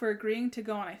asshole for agreeing to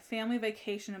go on a family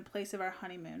vacation in place of our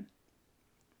honeymoon?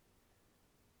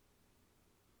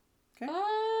 Okay.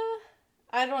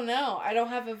 I don't know. I don't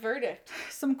have a verdict.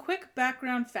 Some quick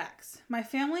background facts. My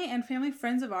family and family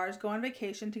friends of ours go on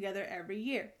vacation together every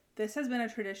year. This has been a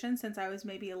tradition since I was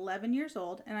maybe 11 years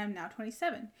old, and I'm now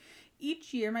 27.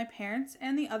 Each year, my parents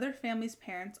and the other family's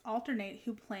parents alternate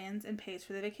who plans and pays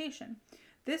for the vacation.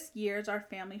 This year is our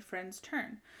family friend's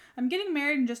turn. I'm getting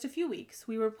married in just a few weeks.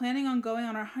 We were planning on going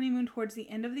on our honeymoon towards the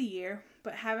end of the year,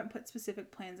 but haven't put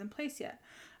specific plans in place yet.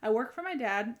 I work for my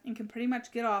dad and can pretty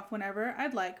much get off whenever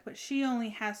I'd like, but she only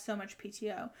has so much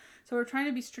PTO, so we're trying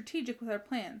to be strategic with our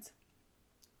plans.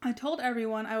 I told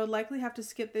everyone I would likely have to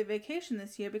skip the vacation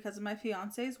this year because of my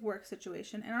fiance's work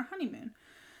situation and our honeymoon.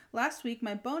 Last week,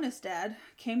 my bonus dad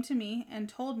came to me and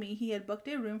told me he had booked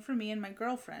a room for me and my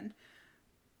girlfriend.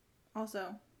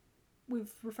 Also,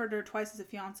 we've referred to her twice as a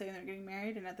fiance and they're getting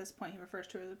married, and at this point he refers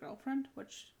to her as a girlfriend,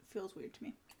 which feels weird to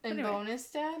me. And anyway, bonus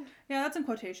dad? Yeah, that's in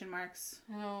quotation marks.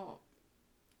 Oh,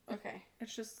 okay.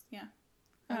 It's just, yeah.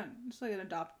 Just like an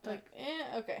adopt.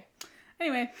 Okay.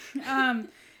 Anyway,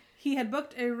 he had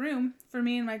booked a room for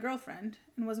me and my girlfriend,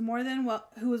 and who was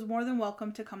more than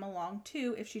welcome to come along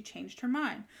too if she changed her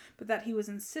mind, but that he was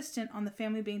insistent on the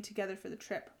family being together for the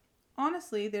trip.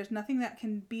 Honestly, there's nothing that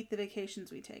can beat the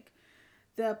vacations we take.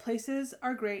 The places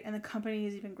are great, and the company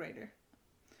is even greater.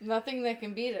 Nothing that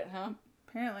can beat it, huh?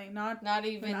 Apparently, not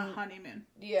even a honeymoon.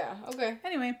 Yeah, okay.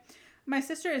 Anyway, my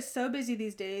sister is so busy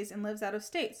these days and lives out of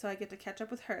state, so I get to catch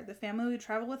up with her. The family we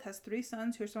travel with has 3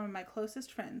 sons who are some of my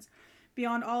closest friends.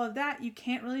 Beyond all of that, you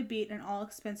can't really beat an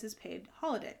all-expenses-paid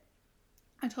holiday.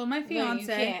 I told my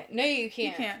fiance... No, you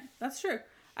can't. You can't. That's true.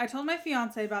 I told my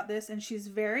fiance about this, and she's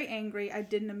very angry I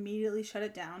didn't immediately shut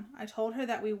it down. I told her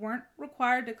that we weren't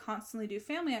required to constantly do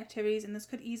family activities, and this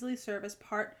could easily serve as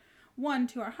part 1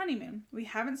 to our honeymoon. We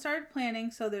haven't started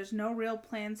planning, so there's no real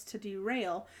plans to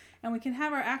derail, and we can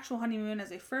have our actual honeymoon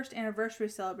as a first anniversary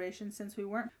celebration since we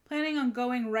weren't planning on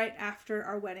going right after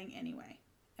our wedding anyway.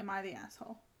 Am I the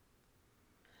asshole?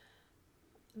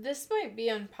 This might be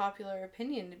unpopular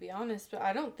opinion, to be honest, but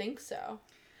I don't think so.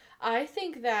 I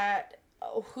think that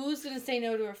who's going to say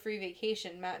no to a free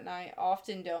vacation? Matt and I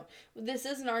often don't. This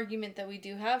is an argument that we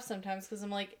do have sometimes because I'm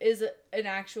like, is it an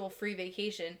actual free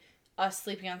vacation us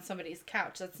sleeping on somebody's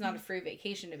couch? That's not a free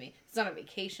vacation to me. It's not a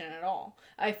vacation at all.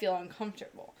 I feel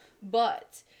uncomfortable.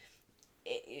 But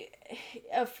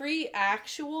a free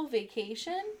actual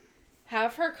vacation,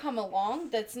 have her come along.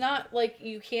 That's not like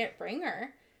you can't bring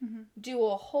her. Mm-hmm. Do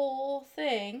a whole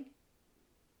thing.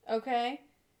 Okay?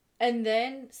 And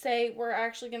then say we're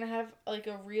actually going to have like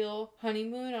a real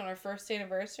honeymoon on our first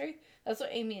anniversary. That's what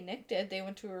Amy and Nick did. They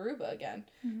went to Aruba again.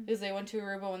 Because they went to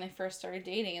Aruba when they first started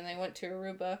dating. And they went to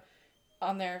Aruba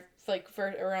on their,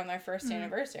 around their first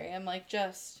anniversary. I'm like,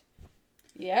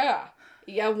 yeah,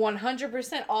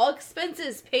 100%. All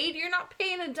expenses paid. You're not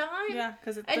paying a dime. Yeah,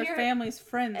 because it's their family's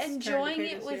friends. Enjoying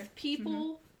it with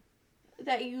people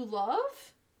that you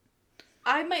love.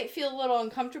 I might feel a little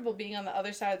uncomfortable being on the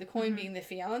other side of the coin, being the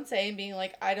fiance, and being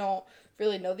like, I don't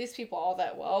really know these people all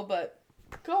that well, but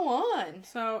go on.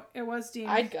 So it was deemed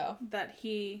I'd go. That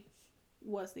he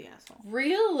was the asshole.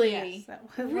 Really? Yes, that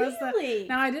was really?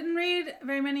 Now, I didn't read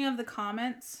very many of the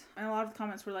comments, and a lot of the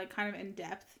comments were like kind of in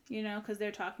depth, because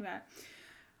they're talking about.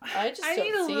 I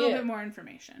need a little bit more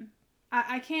information.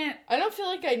 I can't. I don't feel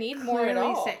like I need more at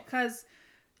all. Because,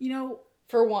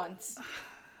 for once.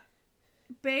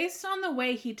 Based on the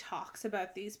way he talks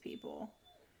about these people,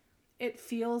 it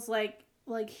feels like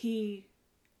he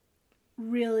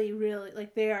really, really,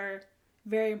 like they are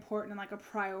very important and like a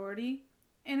priority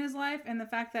in his life. And the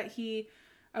fact that he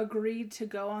agreed to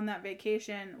go on that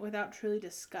vacation without truly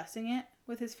discussing it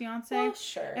with his fiance. Well,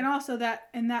 sure. And also that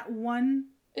in that one...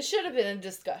 It should have been a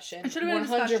discussion. It should have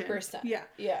been 100%. 100%. Yeah.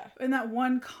 Yeah. In that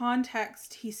one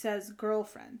context, he says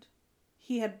girlfriend.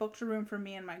 He had booked a room for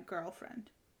me and my girlfriend.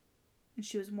 And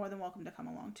she was more than welcome to come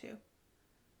along too.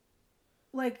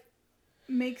 Like,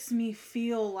 makes me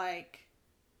feel like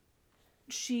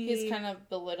he's kind of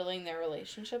belittling their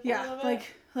relationship a little bit.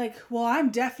 Like, well, I'm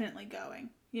definitely going,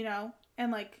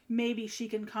 And, like, maybe she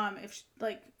can come if,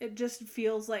 it just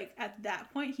feels like at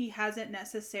that point he hasn't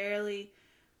necessarily,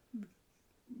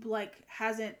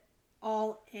 hasn't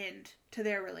all into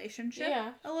their relationship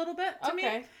a little bit to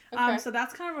me. Okay. So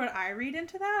that's kind of what I read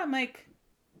into that. I'm like,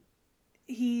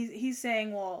 he's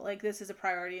saying, well, like, this is a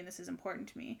priority and this is important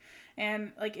to me.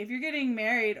 And, like, if you're getting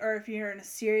married or if you're in a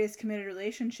serious committed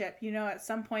relationship, you know, at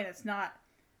some point it's not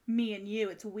me and you,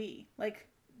 it's we. Like,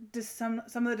 just some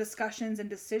of the discussions and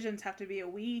decisions have to be a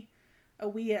we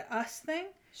us thing.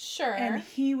 Sure. And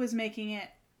he was making it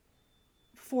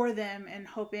for them and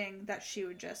hoping that she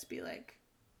would just be like,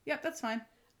 yep, that's fine.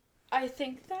 I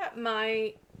think that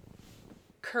my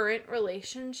current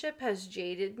relationship has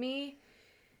jaded me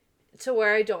to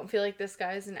where I don't feel like this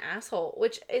guy is an asshole,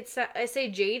 which I say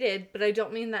jaded, but I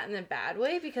don't mean that in a bad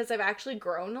way, because I've actually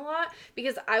grown a lot,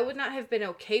 because I would not have been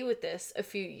okay with this a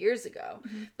few years ago.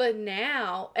 Mm-hmm. But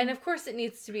now, and of course it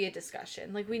needs to be a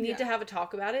discussion. Like, we need to have a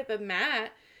talk about it, but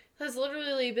Matt has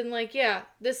literally been like, yeah,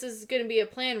 this is going to be a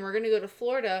plan. We're going to go to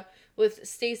Florida with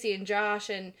Stacy and Josh,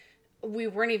 and we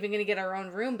weren't even going to get our own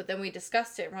room, but then we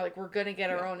discussed it, and we're like, we're going to get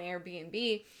our own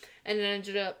Airbnb, and it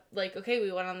ended up like, okay,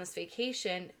 we went on this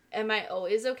vacation. Am I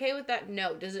always okay with that?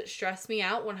 No. Does it stress me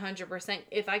out? 100%.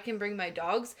 If I can bring my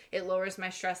dogs, it lowers my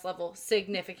stress level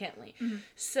significantly. Mm-hmm.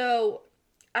 So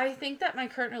I think that my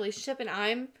current relationship,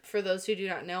 and for those who do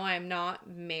not know, I am not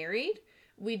married.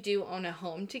 We do own a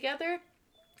home together,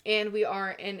 and we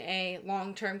are in a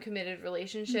long-term committed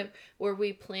relationship where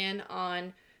we plan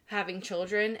on having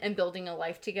children and building a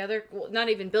life together. Well, not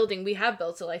even building. We have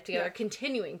built a life together,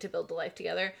 continuing to build a life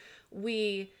together.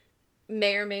 We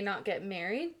may or may not get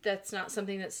married. That's not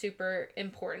something that's super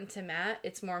important to Matt.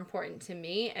 It's more important to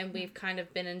me. And we've kind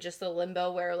of been in just a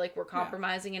limbo where, like, we're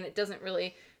compromising and it doesn't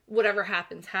really, whatever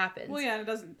happens. Well, yeah, it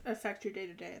doesn't affect your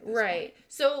day-to-day at this right. point.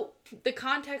 So the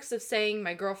context of saying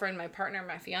my girlfriend, my partner,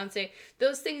 my fiance,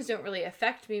 those things don't really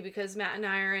affect me, because Matt and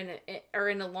I are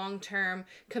in a long-term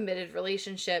committed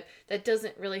relationship that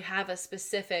doesn't really have a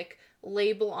specific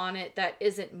label on it that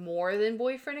isn't more than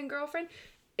boyfriend and girlfriend.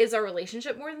 Is our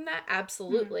relationship more than that?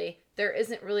 Absolutely. Mm-hmm. There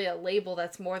isn't really a label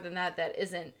that's more than that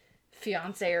isn't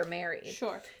fiance or married.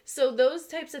 Sure. So those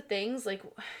types of things, like,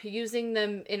 using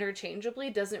them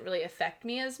interchangeably doesn't really affect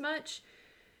me as much.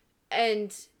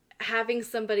 And having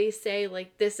somebody say,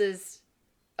 like, this is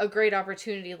a great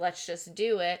opportunity, let's just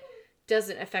do it,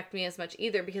 doesn't affect me as much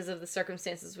either, because of the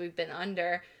circumstances we've been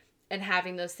under and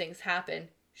having those things happen.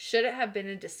 Should it have been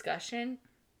a discussion?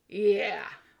 Yeah.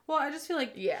 Well, I just feel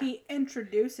like he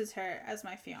introduces her as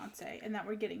my fiance and that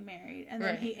we're getting married, and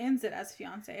then he ends it as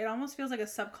fiance. It almost feels like a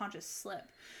subconscious slip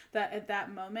that at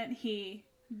that moment he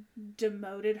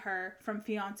demoted her from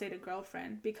fiance to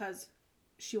girlfriend because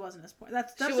she wasn't as important.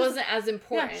 She wasn't as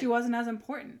important. Yeah, she wasn't as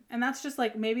important. And that's just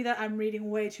like, maybe that I'm reading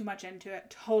way too much into it.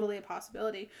 Totally a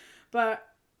possibility. But,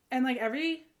 and like,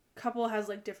 every couple has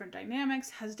like different dynamics,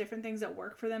 has different things that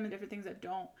work for them and different things that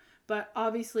don't. But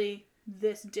obviously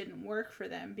this didn't work for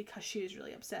them because she was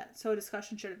really upset. So a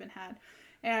discussion should have been had.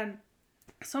 And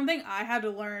something I had to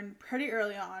learn pretty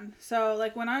early on. So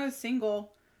like, when I was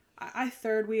single, I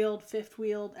third wheeled, fifth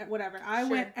wheeled, whatever. I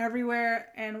went everywhere,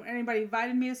 and when anybody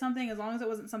invited me to something, as long as it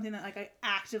wasn't something that like I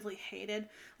actively hated,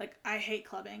 like I hate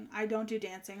clubbing, I don't do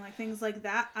dancing, like things like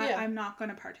that, I'm not going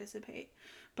to participate.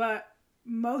 But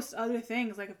most other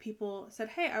things, like if people said,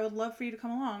 hey, I would love for you to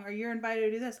come along, or you're invited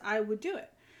to do this, I would do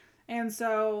it. And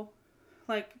so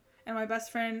like, and my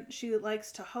best friend, she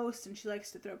likes to host and she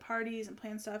likes to throw parties and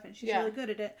plan stuff, and she's really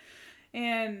good at it.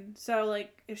 And so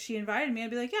like, if she invited me,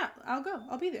 I'd be like, yeah, I'll go,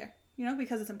 I'll be there, you know,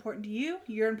 because it's important to you,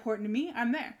 you're important to me,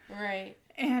 I'm there. Right.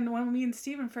 And when me and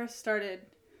Steven first started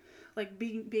like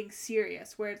being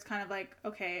serious, where it's kind of like,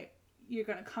 okay, you're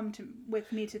gonna come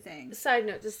with me to things. Side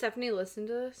note, does Stephanie listen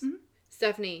to this? Mm-hmm.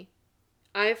 Stephanie,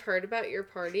 I've heard about your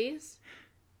parties.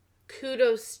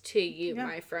 Kudos to you,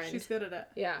 my friend. She's good at it.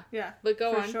 Yeah. Yeah. But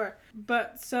go on. For sure.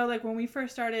 But so like, when we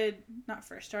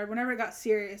whenever it got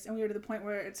serious and we were to the point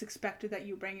where it's expected that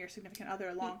you bring your significant other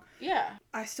along. Yeah.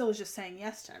 I still was just saying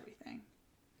yes to everything.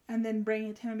 And then bringing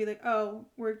it to him and be like, oh,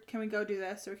 can we go do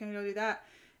this, or can we go do that?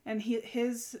 And he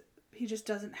just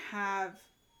doesn't have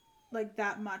like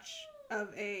that much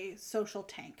of a social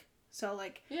tank. So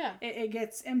like, it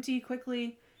gets empty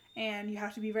quickly, and you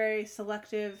have to be very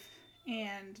selective,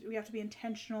 and we have to be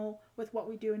intentional with what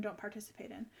we do and don't participate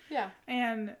in. Yeah.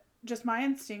 And just my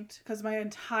instinct, because my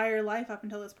entire life up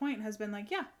until this point has been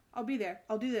like, yeah, I'll be there,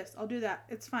 I'll do this, I'll do that,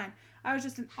 it's fine. I was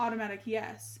just an automatic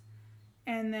yes.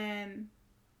 And then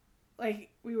like,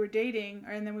 we were dating,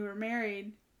 and then we were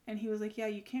married, and he was like, yeah,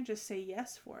 you can't just say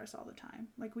yes for us all the time.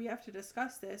 Like, we have to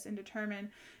discuss this and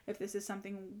determine if this is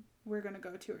something we're going to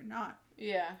go to or not.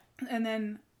 Yeah. And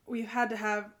then we had to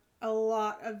have a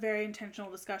lot of very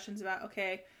intentional discussions about,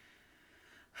 okay,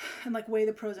 and like weigh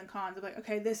the pros and cons of like,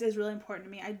 okay, this is really important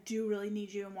to me. I do really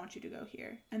need you and want you to go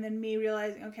here. And then me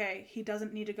realizing, okay, he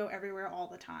doesn't need to go everywhere all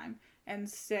the time, and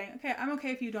saying, okay, I'm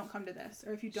okay if you don't come to this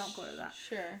or if you don't go to that.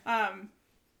 Sure.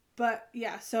 But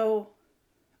yeah, so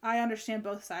I understand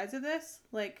both sides of this.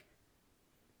 Like,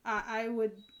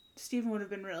 Stephen would have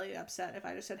been really upset if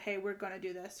I just said, hey, we're going to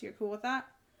do this. You're cool with that?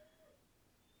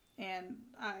 And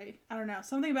I don't know.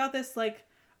 Something about this, like,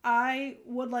 I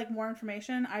would like more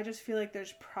information. I just feel like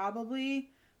there's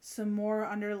probably some more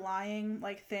underlying,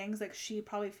 like, things. Like, she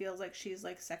probably feels like she's,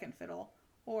 like, second fiddle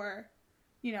or,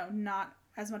 you know, not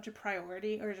as much a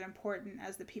priority or as important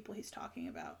as the people he's talking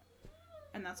about.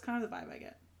 And that's kind of the vibe I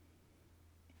get.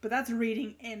 But that's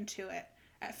reading into it.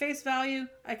 At face value,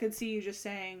 I could see you just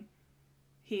saying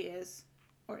he is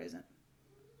or isn't.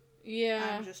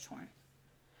 Yeah. I'm just torn.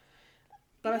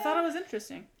 But yeah. I thought it was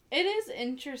interesting. It is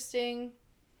interesting.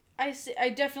 I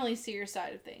definitely see your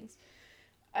side of things.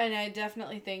 And I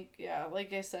definitely think, yeah,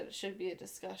 like I said, it should be a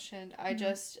discussion. I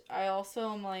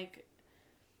also am like,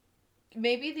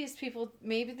 maybe these people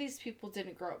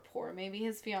didn't grow up poor. Maybe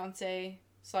his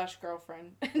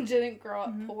fiance/girlfriend didn't grow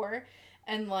up poor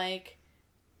and like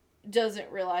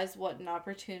doesn't realize what an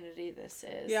opportunity this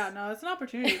is. Yeah, no, it's an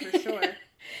opportunity for sure.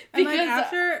 And like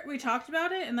after we talked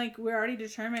about it and like we're already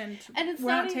determined and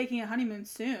we're not taking a honeymoon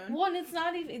soon. Well, and it's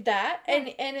not even that,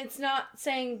 and it's not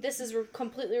saying this is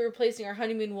completely replacing our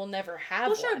honeymoon. We'll never have.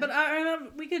 Well, sure, but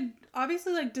we could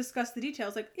obviously like discuss the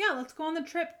details. Like, yeah, let's go on the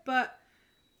trip, but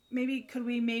could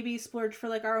we splurge for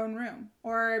like our own room,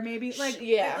 or maybe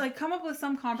like come up with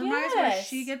some compromise where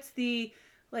she gets the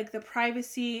like the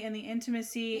privacy and the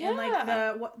intimacy and like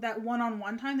that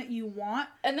one-on-one time that you want.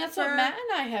 And that's what Matt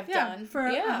and I have done for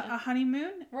a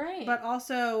honeymoon, right? But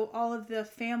also all of the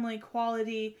family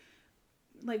quality,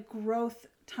 like growth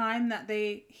time that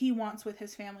he wants with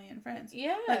his family and friends.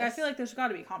 Yeah, like I feel like there's got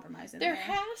to be compromise in there. There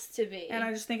has to be, and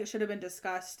I just think it should have been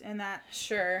discussed. And that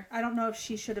I don't know if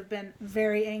she should have been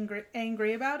very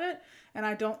angry about it, and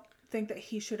I don't think that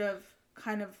he should have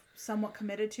kind of somewhat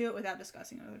committed to it without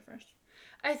discussing it with her first.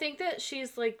 I think that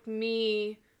she's like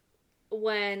me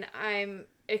when I'm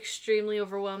extremely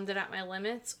overwhelmed and at my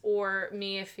limits, or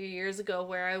me a few years ago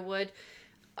where I would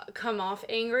come off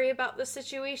angry about the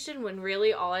situation when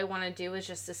really all I want to do is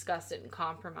just discuss it and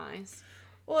compromise.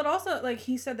 Well, it also, like,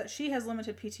 he said that she has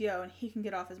limited PTO and he can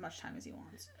get off as much time as he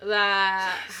wants.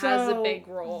 That has a big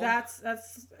role.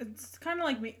 It's kind of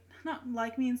like me, not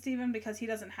like me and Steven, because he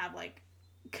doesn't have, like,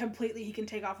 completely he can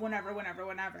take off whenever.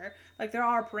 Like, there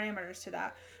are parameters to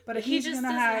that. But if he just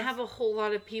doesn't have a whole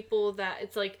lot of people that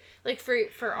it's like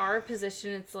for our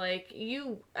position, it's like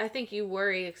I think you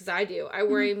worry, because I do. I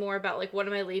worry more about like, what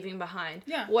am I leaving behind?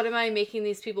 Yeah. What am I making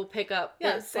these people pick up?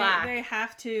 Yeah, slack? They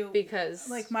have to, because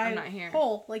like I'm not here.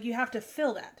 Hole, like you have to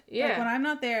fill that. Yeah. Like when I'm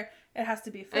not there, it has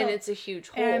to be filled. And it's a huge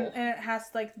hole. And it has,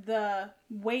 like, the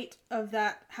weight of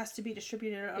that has to be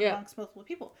distributed amongst multiple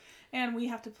people. And we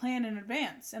have to plan in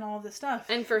advance and all of this stuff.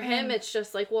 And for him, it's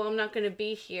just like, well, I'm not going to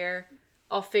be here.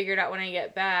 I'll figure it out when I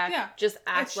get back. Yeah. Just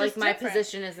act like my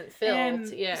position isn't filled.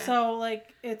 And so,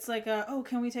 like, it's like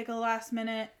can we take a last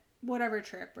minute whatever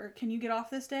trip? Or can you get off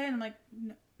this day? And I'm like,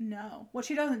 no. Well,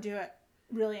 she doesn't do it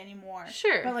really anymore.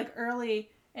 Sure. But, like, early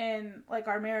in, like,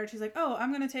 our marriage, he's like, oh,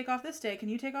 I'm going to take off this day. Can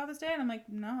you take off this day? And I'm like,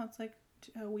 no, it's like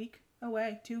a week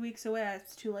away. 2 weeks away.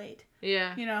 It's too late.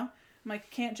 Yeah. You know? I'm like,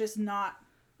 I can't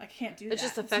do that. It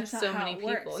just affects so many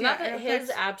people. Not that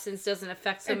his absence doesn't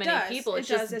affect so many people. It's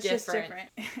just different.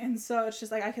 And so it's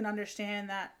just like, I can understand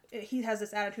that he has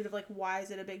this attitude of like, why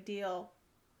is it a big deal?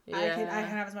 Yeah. I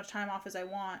can have as much time off as I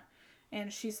want.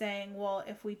 And she's saying, well,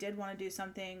 if we did want to do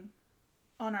something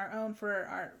on our own for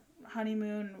our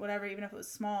honeymoon, whatever, even if it was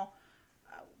small,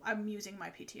 I'm using my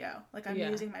PTO. Like, I'm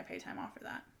using my pay time off for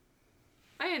that.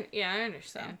 I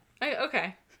understand. So.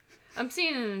 Okay. I'm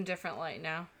seeing it in a different light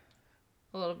now.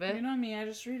 A little bit. You know me, I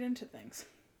just read into things.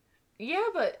 Yeah,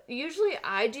 but usually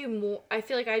I do more. I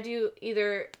feel like I do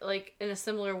either like in a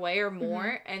similar way or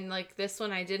more. And like this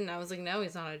one I didn't. I was like, no,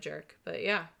 he's not a jerk. But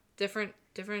yeah, different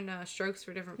strokes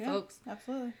for different folks.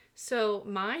 Absolutely. So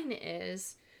mine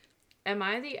is, am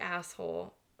I the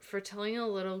asshole for telling a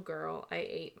little girl I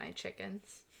ate my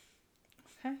chickens?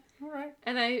 Okay, all right.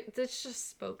 And this just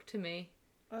spoke to me.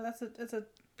 Oh, it's a.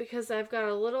 Because I've got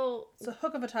a little... It's a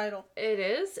hook of a title. It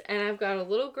is. And I've got a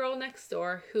little girl next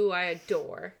door who I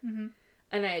adore. Mm-hmm.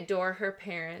 And I adore her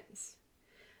parents.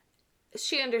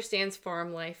 She understands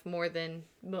farm life more than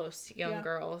most young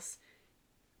girls.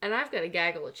 And I've got a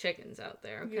gaggle of chickens out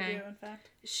there, okay? You do, in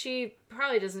fact. She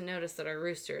probably doesn't notice that our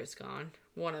rooster is gone.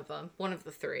 One of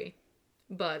the three.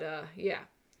 But, yeah.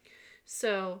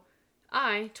 So,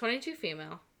 22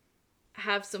 female,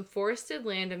 have some forested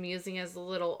land I'm using as a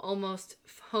little almost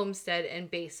homestead and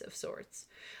base of sorts.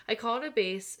 I call it a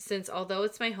base since although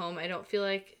it's my home, I don't feel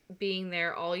like being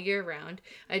there all year round.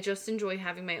 I just enjoy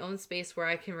having my own space where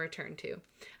I can return to.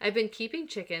 I've been keeping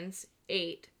chickens,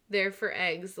 8, there for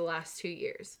eggs the last 2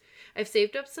 years. I've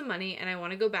saved up some money and I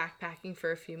want to go backpacking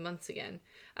for a few months again.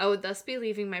 I would thus be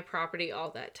leaving my property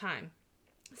all that time.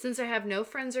 Since I have no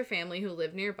friends or family who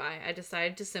live nearby, I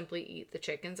decided to simply eat the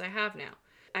chickens I have now.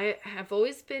 I have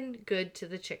always been good to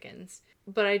the chickens,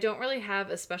 but I don't really have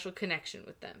a special connection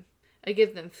with them. I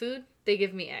give them food, they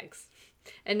give me eggs,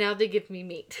 and now they give me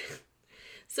meat.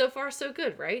 So far, so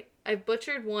good, right? I've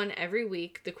butchered one every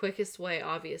week, the quickest way,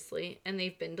 obviously, and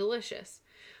they've been delicious.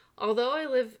 Although I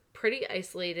live pretty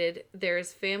isolated, there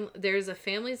is a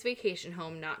family's vacation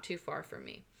home not too far from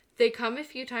me. They come a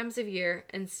few times a year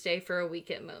and stay for a week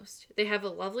at most. They have a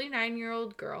lovely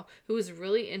 9-year-old girl who is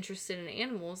really interested in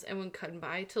animals and would come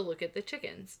by to look at the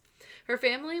chickens. Her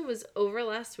family was over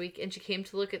last week and she came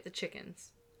to look at the chickens.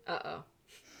 Uh-oh.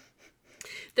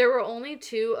 There were only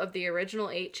 2 of the original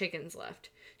 8 chickens left.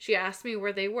 She asked me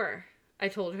where they were. I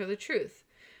told her the truth.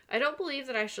 I don't believe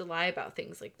that I should lie about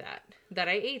things like that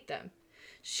I ate them.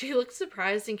 She looked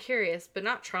surprised and curious, but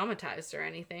not traumatized or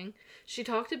anything. She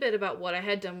talked a bit about what I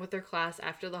had done with her class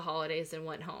after the holidays and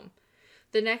went home.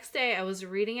 The next day, I was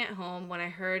reading at home when I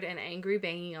heard an angry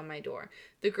banging on my door.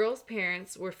 The girl's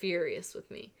parents were furious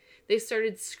with me. They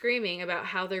started screaming about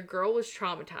how their girl was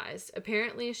traumatized.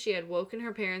 Apparently, she had woken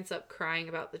her parents up crying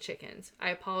about the chickens. I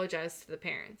apologized to the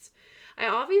parents. I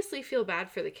obviously feel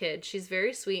bad for the kid. She's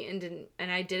very sweet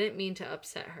and I didn't mean to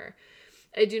upset her.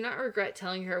 I do not regret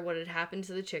telling her what had happened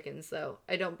to the chickens, though.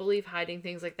 I don't believe hiding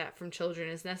things like that from children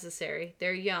is necessary.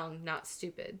 They're young, not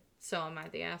stupid. So am I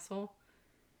the asshole?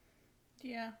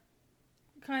 Yeah.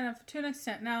 Kind of, to an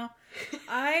extent. Now,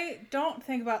 I don't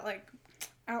think about, like,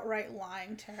 outright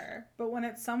lying to her. But when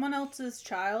it's someone else's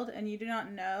child and you do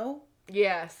not know...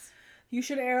 Yes. You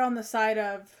should err on the side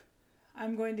of,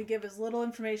 I'm going to give as little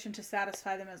information to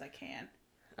satisfy them as I can.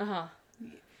 Uh-huh.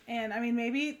 And, I mean,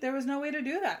 maybe there was no way to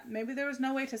do that. Maybe there was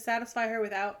no way to satisfy her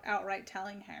without outright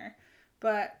telling her.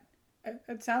 But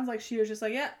it sounds like she was just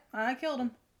like, yeah, I killed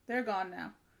them. They're gone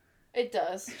now. It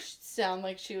does sound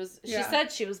like she was... She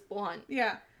said she was blunt.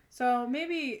 Yeah. So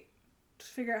maybe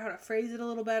figure out how to phrase it a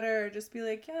little better. Or just be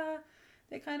like, yeah,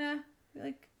 they kind of...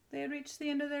 Like, they had reached the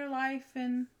end of their life.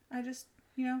 And I just,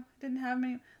 didn't have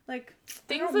any... Like,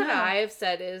 things that I have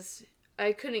said is,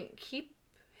 I couldn't keep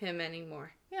him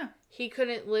anymore. Yeah. He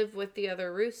couldn't live with the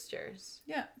other roosters.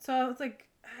 Yeah. So it's like,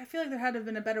 I feel like there had to have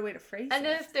been a better way to phrase it. And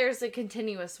if there's a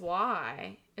continuous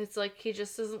why, it's like he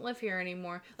just doesn't live here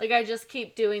anymore. Like, I just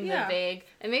keep doing the vague.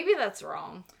 And maybe that's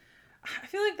wrong. I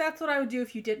feel like that's what I would do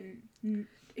if you didn't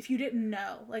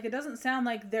know. Like, it doesn't sound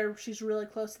like she's really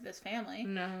close to this family.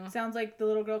 No. It sounds like the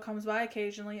little girl comes by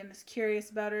occasionally and is curious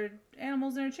about her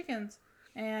animals and her chickens.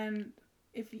 And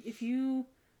if you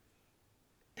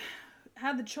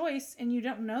had the choice and you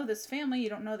don't know this family, you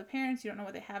don't know the parents, you don't know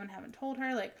what they have and haven't told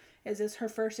her, like, is this her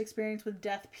first experience with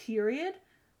death, period?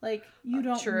 Like, you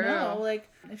don't know. Like,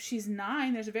 if she's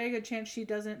 9, there's a very good chance she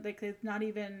doesn't, like, they've not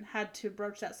even had to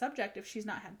broach that subject if she's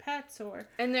not had pets or...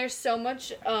 And there's so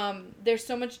much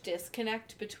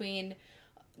disconnect between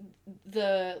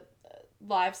the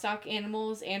livestock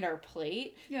animals and our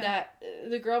plate that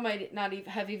the girl might not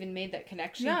have even made that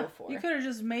connection before. You could have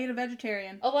just made a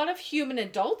vegetarian. A lot of human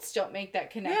adults don't make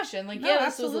that connection.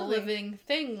 This was a living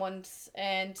thing once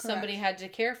and somebody had to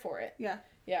care for it. Yeah.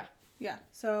 Yeah. Yeah.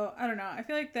 So, I don't know. I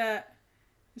feel like that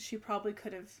she probably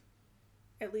could have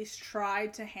at least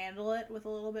tried to handle it with a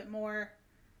little bit more,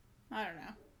 I don't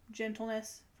know,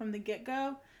 gentleness from the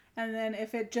get-go. And then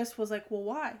if it just was like, well,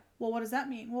 why? Well, what does that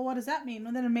mean? Well, what does that mean?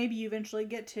 And then maybe you eventually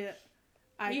get to,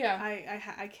 I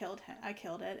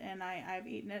killed it and I've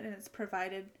eaten it and it's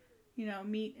provided,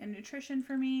 meat and nutrition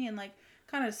for me and like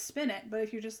kind of spin it. But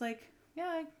if you're just like,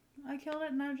 yeah, I killed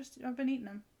it and I've been eating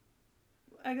them.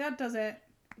 Like that doesn't.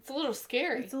 It's a little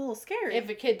scary. It's a little scary. If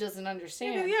a kid doesn't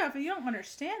understand. Yeah, if you don't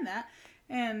understand that.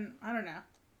 And I don't know.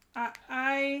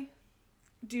 I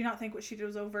do not think what she did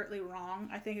was overtly wrong.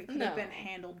 I think it could have been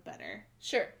handled better.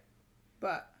 Sure.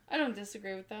 But I don't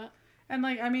disagree with that. And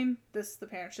like, I mean, the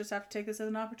parents just have to take this as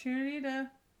an opportunity to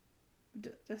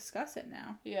discuss it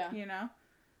now. Yeah.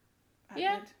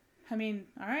 Yeah. I mean,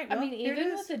 all right. Well,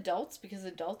 even with adults, because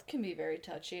adults can be very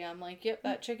touchy. I'm like, yep,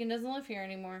 that chicken doesn't live here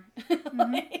anymore.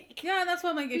 Yeah, that's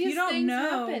what I'm like. If you don't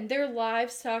know, happen. They're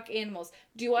livestock animals.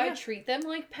 Do I treat them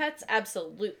like pets?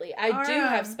 Absolutely. I do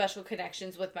have special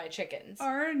connections with my chickens.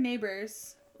 Our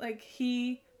neighbors, like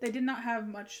they did not have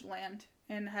much land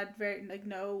and had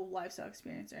no livestock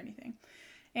experience or anything.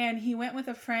 And he went with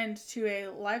a friend to a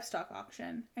livestock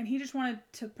auction, and he just wanted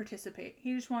to participate.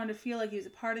 He just wanted to feel like he was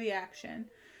a part of the action.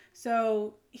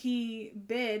 So he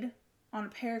bid on a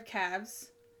pair of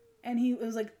calves, and it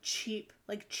was cheap,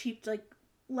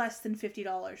 less than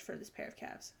 $50 for this pair of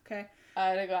calves. Okay.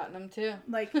 I'd have gotten them too.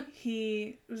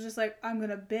 He was just like, I'm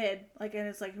gonna bid, and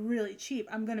it's really cheap.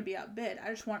 I'm gonna be outbid. I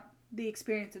just want the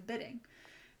experience of bidding.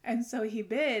 And so he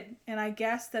bid, and I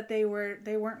guess that they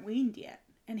weren't weaned yet,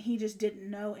 and he just didn't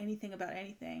know anything about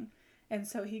anything. And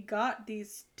so he got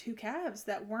these 2 calves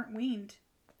that weren't weaned,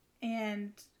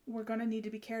 and were going to need to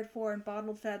be cared for and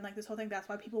bottled fed, and this whole thing. That's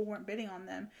why people weren't bidding on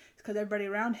them. It's because everybody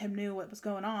around him knew what was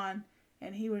going on,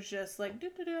 and he was just like,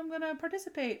 I'm going to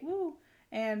participate, woo,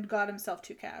 and got himself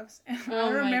 2 calves. And I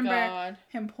remember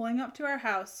him pulling up to our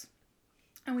house,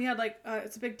 and we had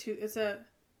it's a big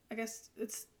I guess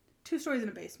it's 2 stories in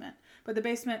a basement, but the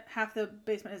basement, half the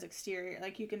basement is exterior.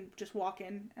 You can just walk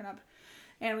in and up,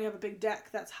 and we have a big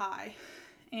deck that's high.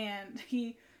 And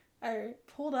he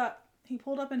pulled up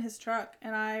in his truck,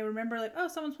 and I remember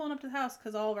someone's pulling up to the house,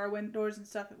 because all of our windows and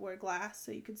stuff were glass,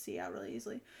 so you could see out really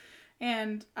easily.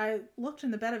 And I looked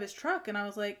in the bed of his truck, and I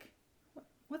was like,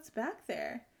 what's back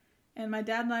there? And my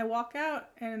dad and I walk out,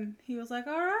 and he was like,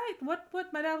 all right, what?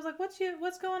 My dad was like, what's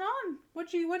going on?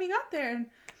 What do you got there? And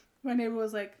my neighbor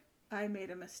was like, I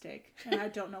made a mistake, and I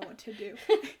don't know what to do.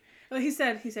 Well, he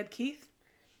said, Keith,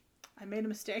 I made a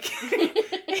mistake.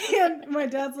 And my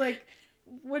dad's like,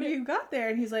 what do you got there?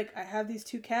 And he's like, I have these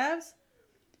 2 calves.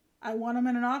 I won them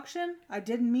in an auction. I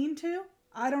didn't mean to.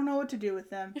 I don't know what to do with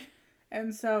them.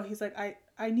 And so he's like,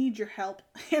 I need your help.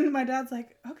 And my dad's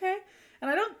like, okay.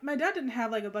 And my dad didn't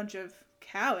have a bunch of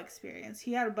cow experience.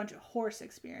 He had a bunch of horse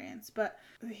experience, but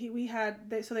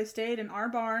they stayed in our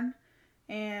barn,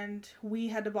 and we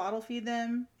had to bottle feed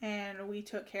them, and we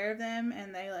took care of them,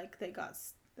 and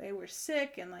they were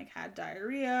sick and had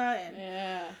diarrhea,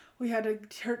 and we had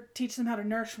to teach them how to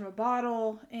nurse from a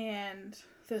bottle, and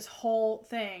this whole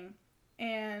thing.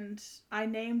 And I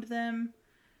named them,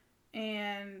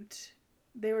 and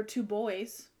they were 2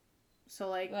 boys,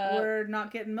 so we're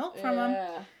not getting milk from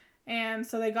them. And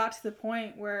so they got to the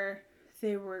point where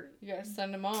they were, you gotta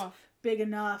send them off, big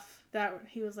enough that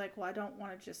he was like, well, I don't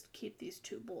want to just keep these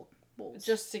 2 bulls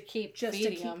just to keep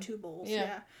feeding them. 2 bulls.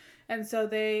 Yeah. And so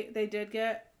they did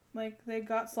get they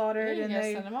got slaughtered, and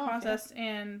they processed,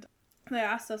 and they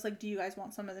asked us do you guys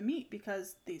want some of the meat,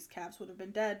 because these calves would have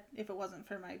been dead if it wasn't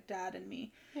for my dad and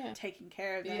me taking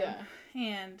care of them.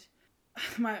 And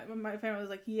my family was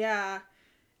like, yeah.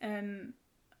 And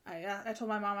I told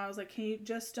my mom, I was like, can you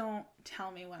just don't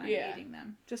tell me when I'm eating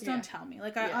them. Just don't tell me.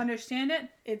 I understand it.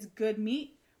 It's good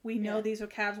meat. We know these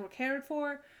calves were cared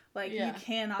for. You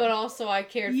cannot. But also I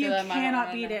cared for them. You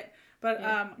cannot beat it.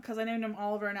 But because I named them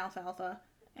Oliver and Alfalfa.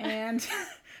 And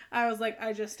I was like,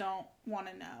 I just don't want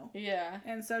to know. Yeah.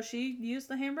 And so she used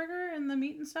the hamburger and the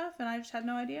meat and stuff, and I just had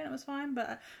no idea, and it was fine.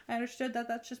 But I understood that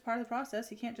that's just part of the process.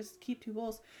 He can't just keep 2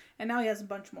 bulls. And now he has a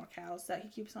bunch more cows that he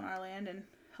keeps on our land and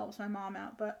helps my mom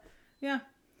out. But yeah,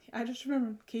 I just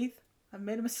remember, Keith, I've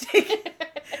made a mistake.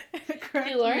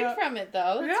 You learned from it,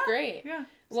 though. That's great. Yeah.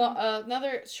 Well,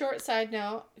 another short side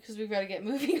note, because we've got to get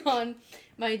moving on.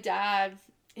 My dad,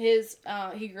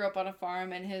 he grew up on a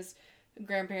farm, and his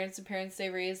grandparents and parents, they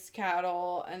raised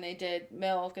cattle, and they did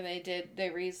milk, and they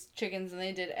raised chickens, and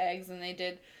they did eggs, and they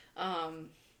did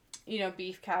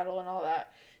beef cattle and all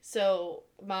that. So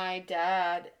my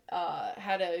dad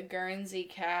had a Guernsey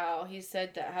cow. He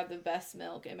said that had the best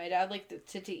milk, and my dad liked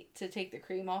to take the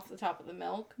cream off the top of the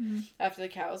milk after the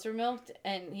cows were milked,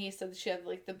 and he said that she had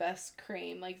the best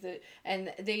cream,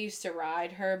 and they used to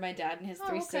ride her. My dad and his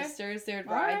 3 sisters, they would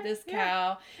ride this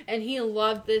cow, and he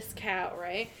loved this cow,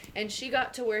 right? And she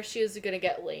got to where she was gonna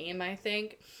get lame, I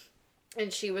think.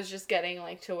 And she was just getting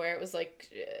to where it was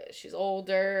she's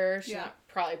older, she's not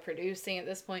probably producing at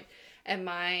this point. And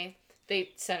they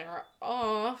sent her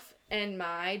off, and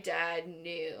my dad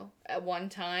knew. At one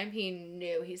time,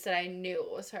 he said, I knew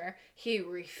it was her. He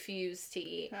refused to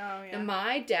eat. Oh, yeah. And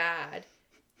my dad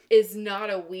is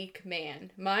not a weak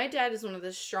man. My dad is one of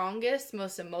the strongest,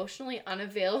 most emotionally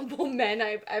unavailable men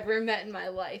I've ever met in my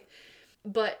life.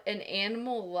 But an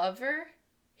animal lover,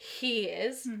 he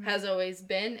has always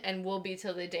been, and will be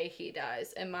till the day he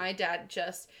dies. And my dad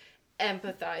just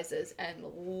empathizes and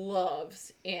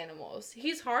loves animals.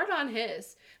 He's hard on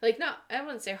his. I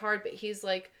wouldn't say hard, but he's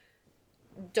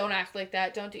don't act like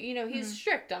that, don't do, he's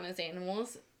strict on his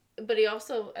animals, but he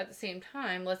also, at the same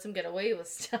time, lets them get away with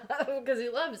stuff because he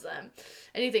loves them,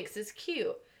 and he thinks it's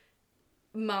cute.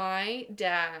 My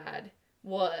dad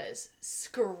was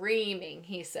screaming,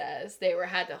 he says. They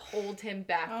had to hold him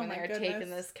back when they were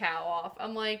taking this cow off.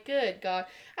 I'm like, good God.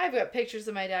 I've got pictures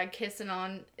of my dad kissing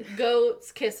on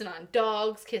goats, kissing on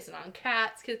dogs, kissing on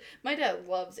cats. My dad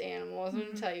loves animals, I'm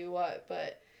going to tell you what.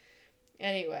 But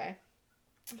anyway,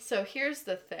 so here's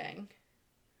the thing.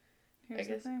 I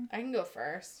guess I can go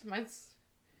first. Mine's,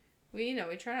 we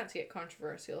try not to get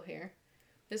controversial here.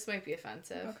 This might be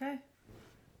offensive. Okay.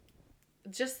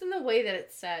 Just in the way that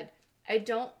it's said. I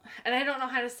don't know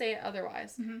how to say it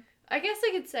otherwise. Mm-hmm. I guess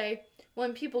I could say,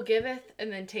 when people giveth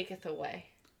and then taketh away.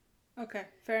 Okay,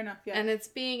 fair enough, yeah. And it's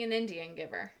being an Indian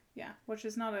giver. Yeah, which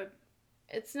is not a...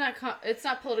 It's not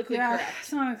politically correct.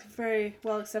 It's not a very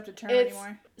well-accepted term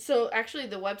anymore. So, actually,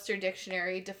 the Webster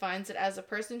Dictionary defines it as a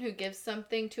person who gives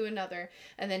something to another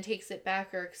and then takes it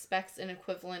back or expects an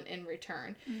equivalent in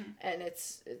return. Mm-hmm. And it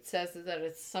says that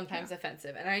it's sometimes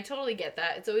offensive. And I totally get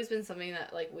that. It's always been something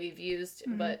that, like, we've used,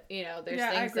 but, there's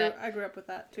things I grew up with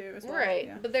that, too, as well. Right.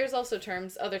 Yeah. But there's also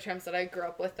other terms that I grew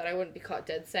up with that I wouldn't be caught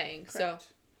dead saying. Correct. So,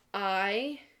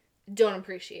 I don't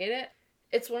appreciate it.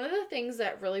 It's one of the things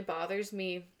that really bothers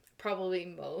me probably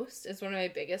most. It's one of my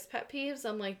biggest pet peeves.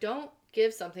 I'm like, don't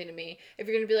give something to me. If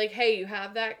you're going to be like, hey, you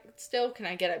have that still, can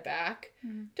I get it back?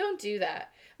 Mm-hmm. Don't do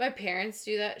that. My parents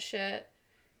do that shit.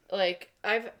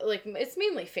 It's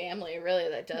mainly family really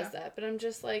that does that. But I'm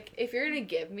just like, if you're going to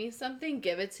give me something,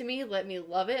 give it to me. Let me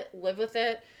love it, live with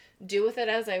it, do with it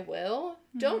as I will.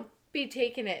 Mm-hmm. Don't be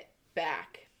taking it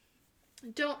back.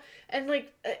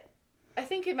 I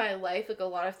think in my life, like, a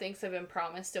lot of things have been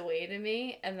promised away to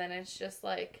me, and then it's just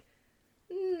like,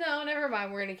 no, never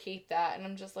mind, we're going to keep that. And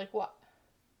I'm just like, what?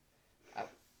 Oh.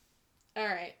 All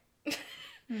right.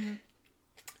 Mm-hmm.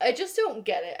 I just don't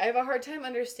get it. I have a hard time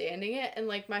understanding it. And,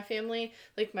 like, my family,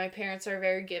 like, my parents are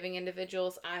very giving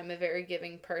individuals. I'm a very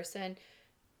giving person.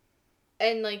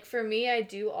 And, like, for me, I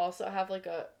do also have, like,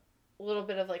 a little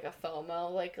bit of, like, a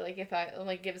FOMO. Like if I,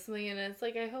 like, give something and it's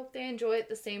like, I hope they enjoy it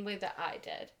the same way that I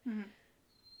did. Mm-hmm.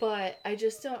 But I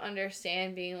just don't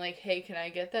understand being like, hey, can I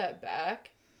get that back?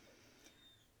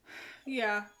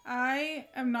 Yeah, I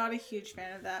am not a huge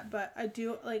fan of that, but I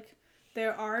do, like,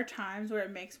 there are times where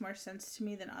it makes more sense to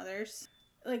me than others.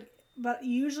 Like, but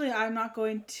usually I'm not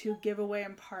going to give away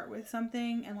and part with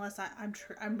something unless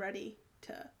I'm ready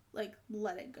to, like,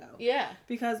 let it go. Yeah.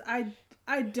 Because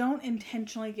I don't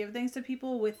intentionally give things to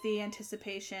people with the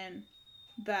anticipation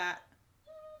that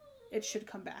it should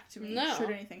come back to me should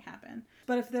anything happen.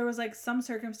 But if there was, like, some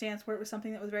circumstance where it was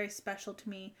something that was very special to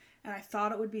me and I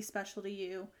thought it would be special to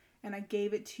you and I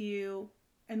gave it to you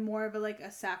in more of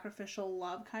a sacrificial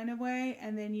love kind of way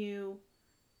and then you,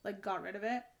 like, got rid of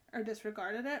it or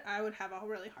disregarded it, I would have a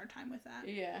really hard time with that.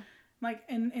 Yeah. Like,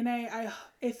 and I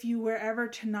if you were ever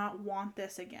to not want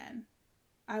this again,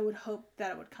 I would hope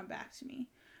that it would come back to me.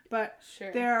 But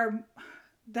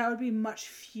that would be much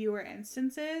fewer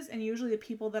instances, and usually the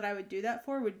people that I would do that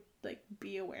for would, like,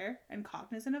 be aware and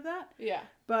cognizant of that. Yeah.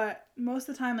 But most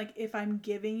of the time, like, if I'm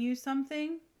giving you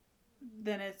something,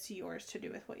 then it's yours to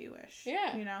do with what you wish.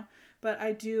 Yeah. You know? But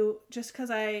I do, just because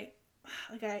I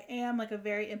am, like, a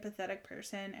very empathetic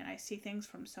person, and I see things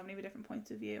from so many different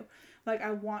points of view. Like,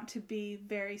 I want to be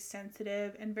very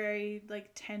sensitive and very,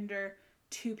 like, tender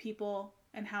to people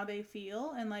and how they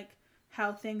feel, and, like,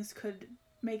 how things could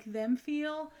make them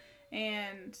feel,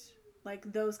 and,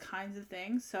 like, those kinds of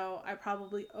things. So I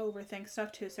probably overthink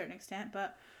stuff to a certain extent,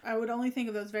 but I would only think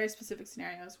of those very specific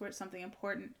scenarios where it's something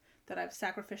important that I've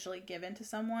sacrificially given to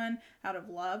someone out of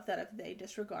love, that if they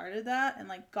disregarded that and,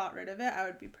 like, got rid of it, I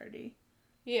would be pretty,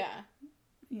 I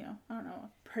don't know,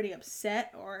 pretty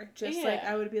upset, or just like,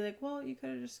 I would be like, well, you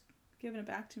could have just given it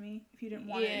back to me if you didn't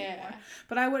want it anymore.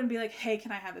 But I wouldn't be like, hey,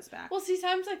 can I have this back? Well, see,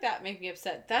 times like that make me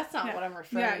upset. That's not what I'm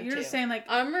referring to. Yeah, you're just saying, like,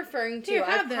 I'm referring to,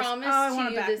 I promised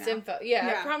you this info.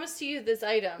 Yeah, I promised you this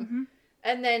item. Mm-hmm.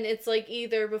 And then it's like,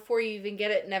 either before you even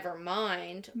get it, never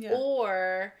mind,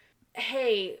 or,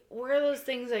 hey, where are those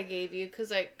things I gave you?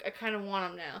 Because I kind of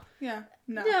want them now. Yeah.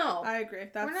 No. I agree.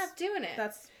 We're not doing it.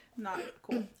 That's not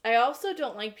cool. I also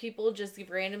don't like people just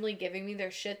randomly giving me their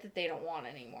shit that they don't want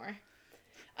anymore.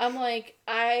 I'm like,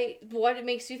 what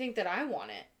makes you think that I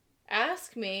want it?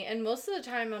 Ask me. And most of the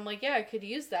time I'm like, yeah, I could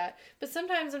use that. But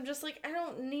sometimes I'm just like, I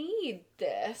don't need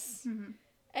this. Mm-hmm.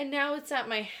 And now it's at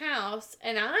my house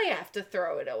and I have to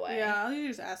throw it away. Yeah, I'll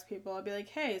just ask people. I'll be like,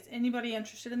 hey, is anybody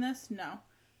interested in this? No.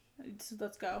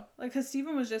 Let's go. Like, because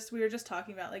Steven we were just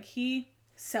talking about, like, he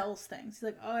sells things. He's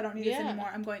like, oh, I don't need this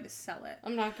anymore. I'm going to sell it.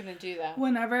 I'm not going to do that.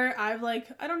 Whenever I've, like,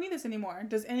 I don't need this anymore.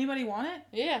 Does anybody want it?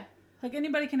 Yeah. Like,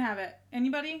 anybody can have it.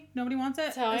 Anybody? Nobody wants it?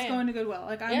 It's going to Goodwill.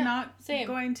 Like, I'm not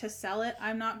going to sell it.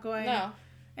 I'm not going... No.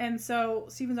 And so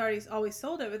Steven's always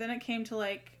sold it, but then it came to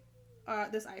like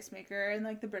this ice maker and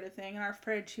like the Brita thing and our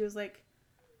fridge. He was like,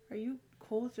 "Are you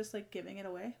cool with just like giving it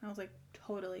away?" And I was like,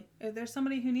 "Totally. If there's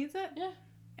somebody who needs it, Yeah,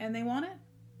 and they want it,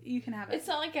 you can have it." It's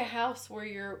not like a house where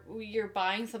you're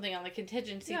buying something on the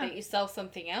contingency that you sell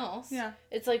something else. Yeah.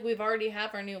 It's like we've already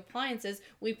have our new appliances.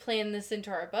 We plan this into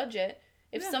our budget.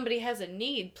 If somebody has a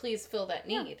need, please fill that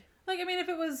need. Yeah. Like, I mean,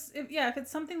 if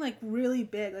it's something like really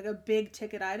big, like a big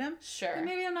ticket item, sure, then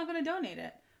maybe I'm not going to donate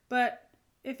it. But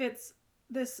if it's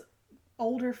this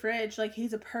older fridge, like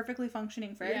he's a perfectly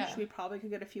functioning fridge, we probably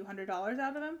could get a few $100s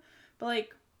out of him. But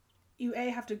like, you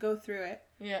have to go through it.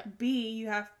 Yeah. B, you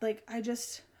have like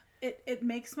it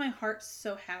makes my heart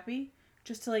so happy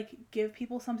just to like give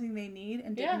people something they need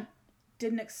and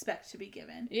didn't expect to be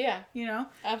given. Yeah. You know?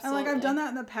 Absolutely. And like I've done that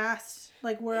in the past,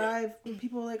 like where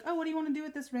people are like, "Oh, what do you want to do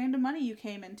with this random money you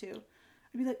came into?"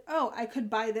 I'd be like, "Oh, I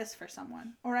could buy this for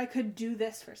someone, or I could do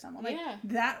this for someone." Like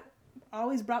that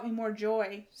always brought me more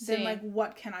joy than like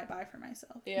what can I buy for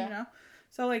myself. Yeah. You know?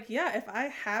 So like if I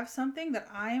have something that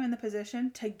I am in the position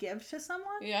to give to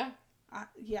someone,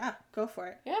 go for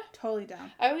it. Yeah. Totally down.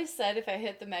 I always said if I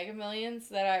hit the Mega Millions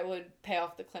that I would pay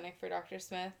off the clinic for Dr.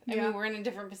 Smith. I mean, we're in a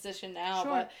different position now,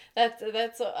 but that's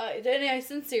and I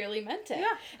sincerely meant it.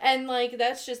 Yeah. And like,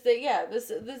 that's just this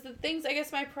the things, I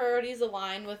guess my priorities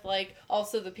align with like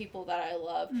also the people that I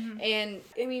love. Mm-hmm. And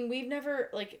I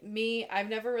mean, I've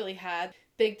never really had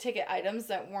big ticket items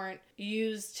that weren't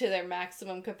used to their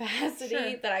maximum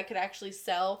capacity that I could actually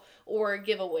sell or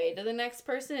give away to the next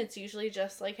person. It's usually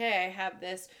just like, "Hey, I have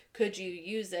this. Could you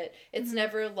use it?" It's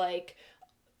never like,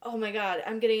 "Oh my God,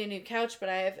 I'm getting a new couch, but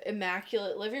I have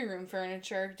immaculate living room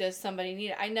furniture. Does somebody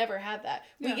need it?" I never have that.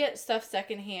 We get stuff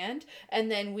secondhand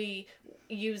and then we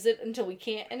use it until we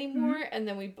can't anymore. And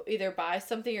then we either buy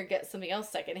something or get something else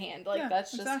secondhand. Like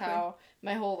that's just how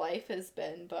my whole life has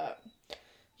been. But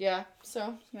yeah,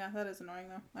 so. Yeah, that is annoying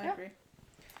though. I agree.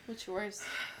 What's yours?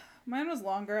 Mine was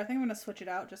longer. I think I'm going to switch it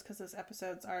out just because this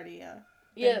episode's already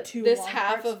this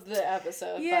half of the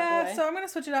episode, by the way. So I'm going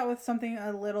to switch it out with something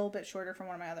a little bit shorter from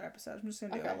one of my other episodes. I'm just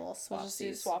going to do a little swap. We'll just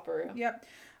do swapperoo. Yep.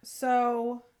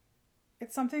 So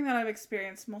it's something that I've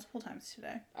experienced multiple times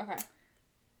today. Okay.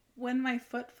 When my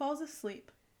foot falls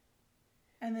asleep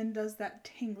and then does that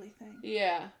tingly thing.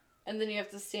 Yeah. And then you have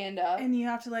to stand up. And you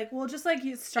have to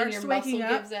you starts waking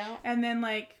up. Gives out. And then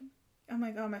like, oh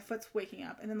my God, my foot's waking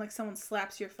up. And then like someone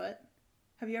slaps your foot.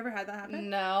 Have you ever had that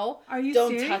happen? No. Are you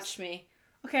serious? Don't touch me.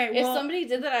 Okay, well. If somebody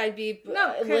did that, I'd be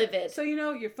livid. So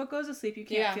your foot goes to sleep, you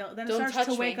can't feel it. Then it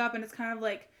starts to wake up and it's kind of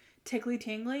like tickly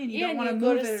tingly and you don't want to move it at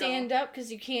all. You go to stand up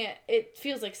because you can't, it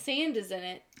feels like sand is in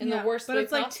it in the worst way possible. But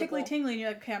it's like tickly tingly and you're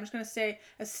like, okay, I'm just going to stay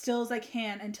as still as I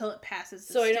can until it passes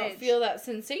the stage. So I don't feel that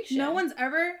sensation. No one's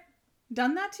ever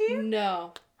done that to you?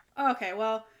 No. Okay,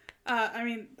 well, I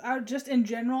mean, just in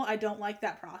general, I don't like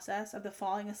that process of the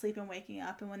falling asleep and waking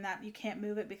up and when you can't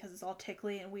move it because it's all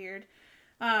tickly and weird.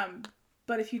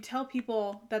 But if you tell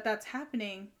people that that's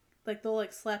happening, like they'll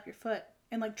like slap your foot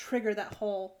and like trigger that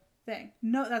whole thing.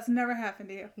 No, that's never happened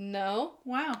to you. No.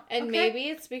 Wow. And maybe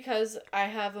it's because I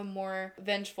have a more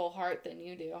vengeful heart than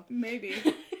you do. Maybe.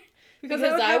 Because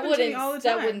that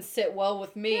wouldn't sit well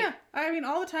with me. Yeah. I mean,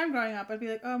 all the time growing up, I'd be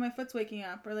like, "Oh, my foot's waking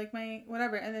up," or like my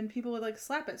whatever, and then people would like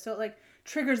slap it, so it like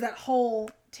triggers that whole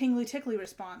tingly tickly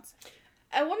response.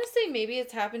 I want to say maybe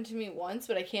it's happened to me once,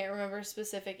 but I can't remember a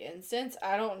specific instance.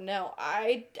 I don't know.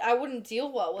 I wouldn't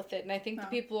deal well with it, and I think the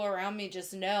people around me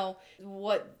just know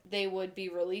what they would be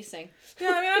releasing.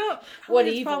 Yeah, I mean, I don't. What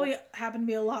it's evil? Probably happened to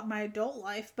me a lot in my adult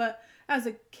life, but as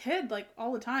a kid, like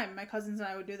all the time, my cousins and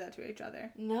I would do that to each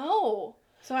other. No.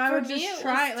 So I would just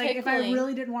try, like, if I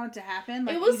really didn't want it to happen.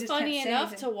 Like, it was funny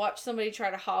enough to watch somebody try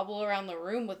to hobble around the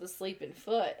room with a sleeping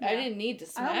foot. Yeah. I didn't need to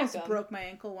smack them. I almost broke my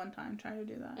ankle one time trying to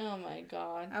do that. Oh my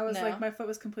God. I was like, my foot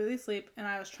was completely asleep, and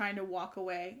I was trying to walk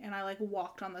away, and I like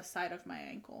walked on the side of my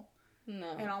ankle.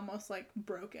 No. And almost like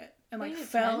broke it. And like Pay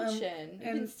fell. And you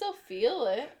can still feel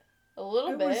it a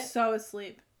little bit. I was so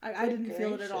asleep. I didn't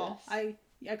feel it at all. I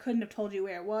couldn't have told you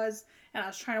where it was, and I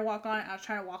was trying to walk on it. I was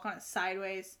trying to walk on it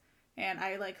sideways. And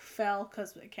I, like, fell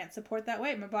because I can't support that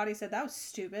weight. My body said that was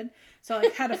stupid. So I,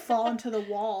 like, had to fall into the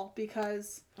wall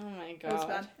because oh my God. It was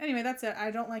bad. Anyway, that's it.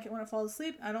 I don't like it when it falls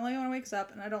asleep. I don't like it when it wakes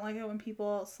up. And I don't like it when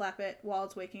people slap it while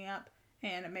it's waking up.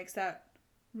 And it makes that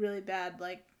really bad,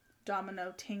 like,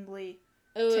 domino, tingly,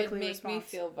 tickly response. It makes me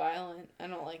feel violent. I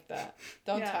don't like that.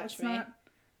 Don't touch me.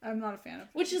 I'm not a fan of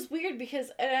it. Which is weird because,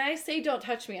 and I say don't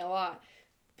touch me a lot.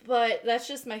 But that's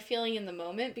just my feeling in the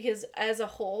moment because as a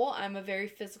whole, I'm a very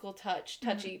physical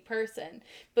touchy person.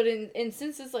 But in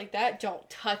instances like that, don't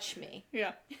touch me.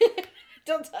 Yeah.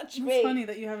 Don't touch me. It's funny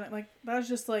that you haven't, like, that was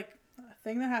just, like, a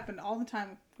thing that happened all the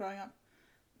time growing up.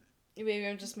 Maybe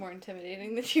I'm just more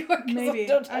intimidating than you are. Maybe.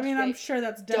 Don't touch me. I'm sure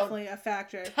that's definitely a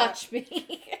factor. Touch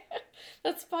me.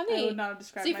 That's funny. I would not have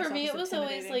described myself for me, as it was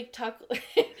always like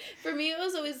for me, it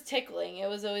was always tickling. It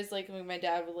was always like when my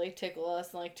dad would like tickle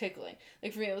us and like tickling.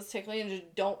 Like for me, it was tickling and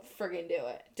just don't friggin' do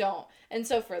it. Don't. And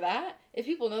so for that, if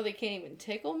people know they can't even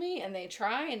tickle me and they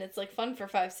try and it's like fun for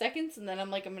 5 seconds and then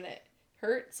I'm like, I'm gonna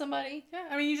hurt somebody. Yeah,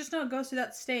 I mean, you just know it goes through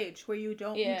that stage where you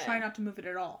don't, you try not to move it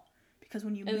at all. Because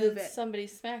when you move it, somebody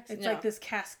smacks. It's like this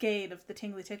cascade of the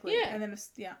tingly tickly. Yeah. And then,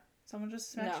 someone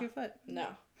just smacks your foot.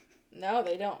 No,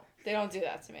 they don't. They don't do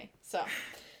that to me. So.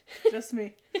 Just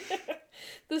me.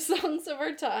 The songs of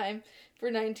our time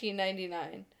for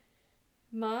 1999.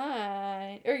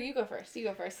 Mine. Or you go first.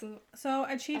 So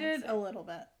I cheated a little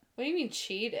bit. What do you mean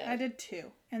cheated? I did 2.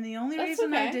 And the only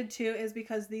reason I did 2 is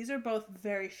because these are both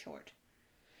very short.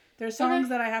 There's songs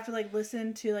that I have to, like,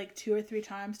 listen to, like, 2 or 3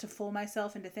 times to fool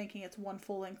myself into thinking it's one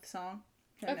full-length song.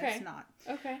 And it's not.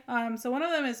 Okay. So one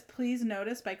of them is Please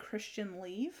Notice by Christian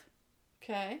Leave.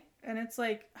 Okay. And it's,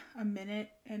 like, a minute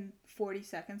and 40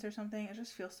 seconds or something. It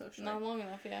just feels so short. Not long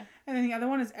enough, yeah. And then the other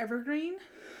one is Evergreen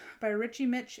by Richie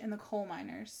Mitch and the Coal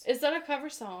Miners. Is that a cover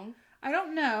song? I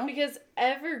don't know. Because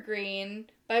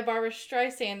Evergreen by Barbra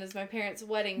Streisand is my parents'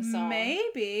 wedding song.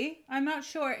 Maybe. I'm not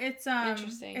sure. It's,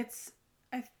 Interesting.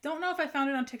 I don't know if I found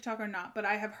it on TikTok or not, but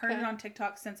I have heard it on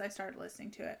TikTok since I started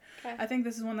listening to it. Okay. I think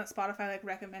this is one that Spotify, like,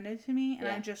 recommended to me, and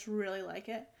I just really like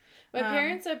it. My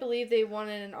parents, I believe they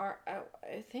wanted an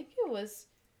I think it was,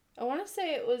 I want to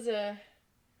say it was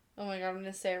oh my god, I'm going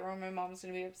to say it wrong. My mom's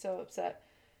going to be so upset.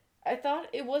 I thought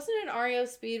it wasn't an REO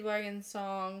Speedwagon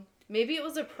song. Maybe it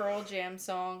was a Pearl Jam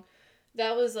song.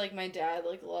 That was, like, my dad,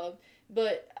 like, loved.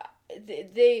 But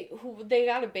they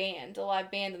got a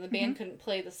live band, and the band couldn't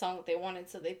play the song that they wanted,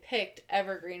 so they picked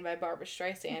Evergreen by Barbra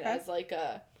Streisand as, like,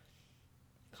 a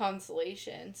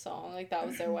consolation song. Like, that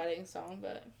was their wedding song,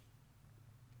 but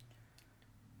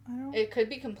it could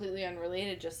be completely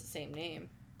unrelated, just the same name.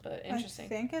 But interesting. I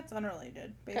think it's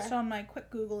unrelated, based on my quick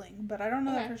Googling, but I don't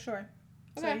know that for sure.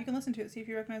 So you can listen to it, see if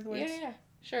you recognize the words. Yeah,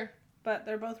 sure. But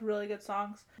they're both really good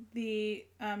songs. The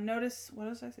Notice, what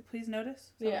did I say? Please Notice?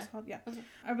 Is that what it's called? Yeah. Okay.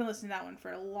 I've been listening to that one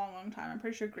for a long, long time. I'm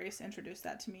pretty sure Grace introduced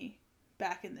that to me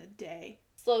back in the day.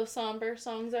 Slow, somber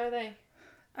songs, are they?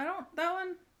 I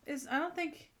don't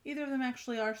think either of them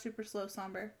actually are super slow,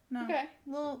 somber. No. Okay.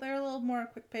 They're a little more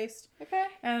quick paced. Okay.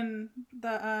 And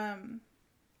the,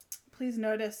 Please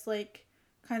Notice, like,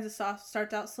 kind of soft,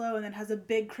 starts out slow and then has a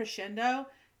big crescendo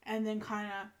and then kind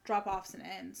of drop-offs and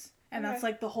ends. And that's,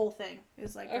 like, the whole thing.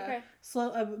 Is, like,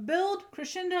 a build,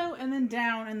 crescendo, and then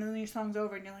down, and then your song's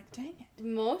over, and you're like, dang it.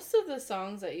 Most of the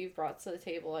songs that you've brought to the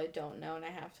table I don't know, and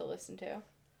I have to listen to.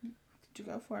 Did you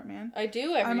go for it, man? I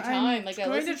do every time. I'm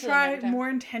going to try more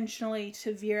intentionally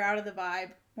to veer out of the vibe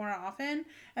more often,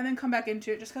 and then come back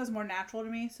into it, just because it's more natural to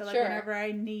me. So, like, whenever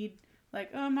I need,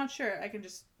 like, I'm not sure, I can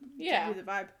just do the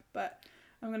vibe. But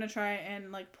I'm going to try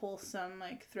and, like, pull some,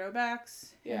 like,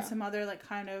 throwbacks and some other, like,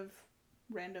 kind of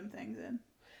random things in.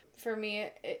 For me,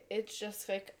 it's just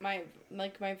like my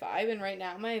vibe, and right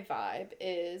now my vibe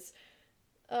is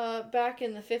back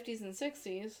in the 50s and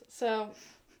 60s. So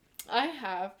I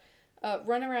have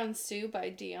Run Around Sue by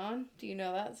Dion. Do you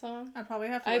know that song? I probably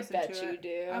have to listen to it. I bet you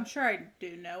do. I'm sure I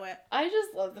do know it. I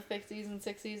just love the 50s and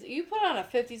 60s. You put on a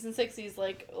 50s and 60s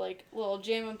like little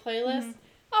jamming playlist,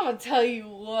 I'm gonna tell you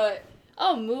what,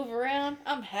 I'll move around.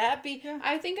 I'm happy. Yeah.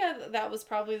 I think that was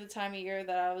probably the time of year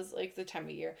that I was, like, the time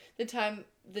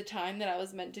that I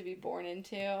was meant to be born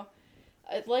into.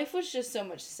 Life was just so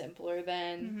much simpler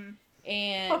then.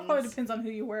 And it probably depends on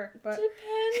who you were, but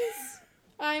depends.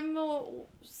 I'm a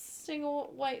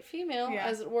single white female,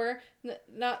 as it were.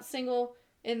 Not single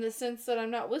in the sense that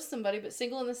I'm not with somebody, but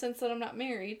single in the sense that I'm not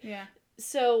married. Yeah.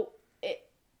 So it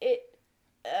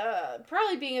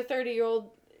probably being a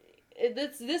 30-year-old.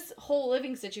 This whole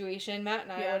living situation, Matt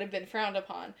and I would have been frowned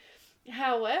upon.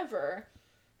 However,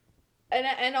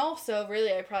 and also,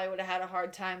 really, I probably would have had a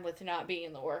hard time with not being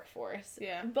in the workforce.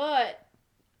 Yeah. But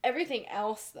everything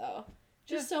else, though,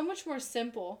 just so much more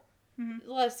simple,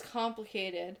 less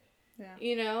complicated. Yeah.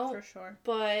 You know? For sure.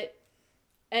 But,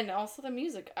 and also the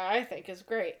music, I think, is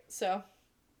great. So.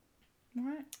 All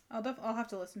right. I'll have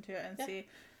to listen to it and see.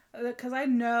 Because I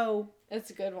know... It's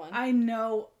a good one. I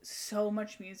know so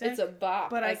much music. It's a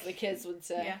bop, as the kids would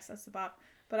say. Yes, that's the bop.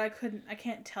 But I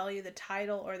can't tell you the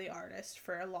title or the artist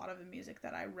for a lot of the music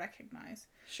that I recognize.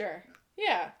 Sure.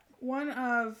 Yeah.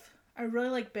 I really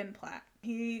like Ben Platt.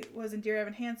 He was in Dear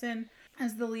Evan Hansen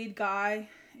as the lead guy.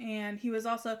 And he was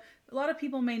also... A lot of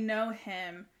people may know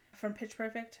him from Pitch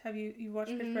Perfect. Have you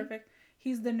watched Pitch Perfect?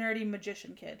 He's the nerdy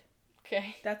magician kid.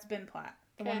 Okay. That's Ben Platt,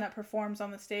 the one that performs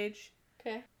on the stage.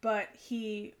 Okay. But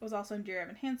he was also in Dear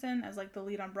Evan Hansen as like the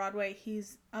lead on Broadway.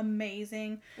 He's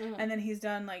amazing. And then he's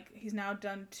now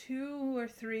done 2 or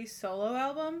 3 solo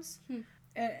albums.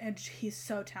 And he's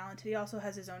so talented. He also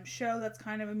has his own show that's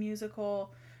kind of a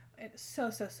musical. It's so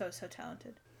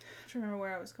talented. I have to remember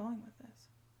where I was going with this.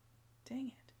 Dang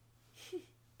it.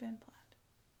 Ben Platt.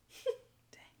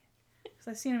 Dang it. Because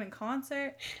I've seen him in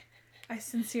concert. I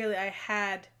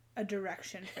had a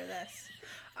direction for this.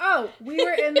 Oh, we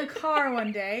were in the car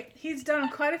one day. He's done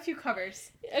quite a few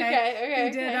covers. Okay.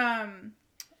 He did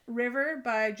River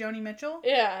by Joni Mitchell.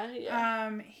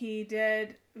 Yeah. He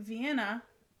did Vienna.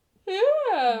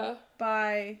 Yeah.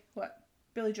 By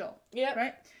Billy Joel. Yep.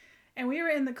 Right? And we were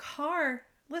in the car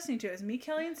listening to it. It was me,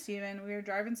 Kelly, and Steven. We were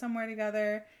driving somewhere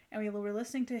together, and we were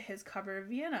listening to his cover of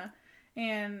Vienna.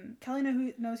 And Kelly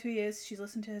knows who he is. She's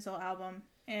listened to his whole album,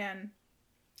 and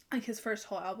like his first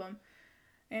whole album.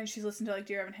 And she's listened to like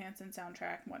Dear Evan Hansen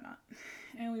soundtrack and whatnot.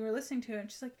 And we were listening to it, and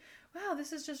she's like, wow,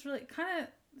 this is just really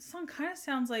the song kind of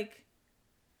sounds like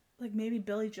maybe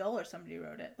Billy Joel or somebody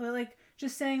wrote it. Or like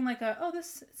just saying like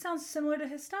this sounds similar to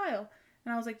his style.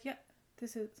 And I was like, yeah,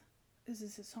 this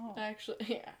is his song.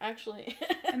 Actually.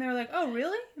 And they were like, oh,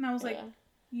 really? And I was like,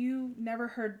 you never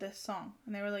heard this song?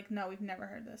 And they were like, no, we've never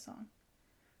heard this song.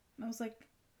 And I was like,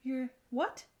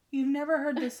 what? You've never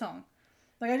heard this song?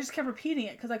 Like, I just kept repeating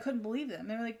it because I couldn't believe them.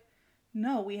 They were like,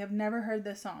 no, we have never heard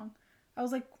this song. I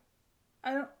was like,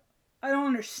 I don't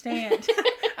understand.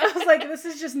 I was like, this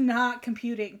is just not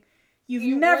computing. Were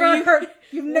you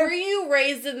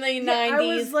raised in the 90s?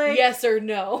 I was like, yes or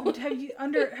no?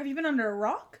 Have you been under a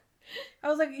rock? I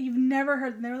was like, you've never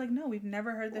heard, and they were like, no, we've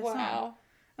never heard this song.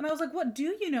 And I was like, what do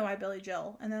you know by Billy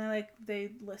Joel? And then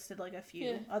they listed like a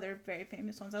few other very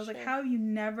famous ones. I was like, how have you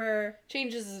never...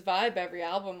 Changes his vibe every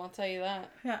album, I'll tell you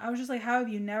that. Yeah, I was just like, how have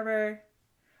you never...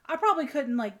 I probably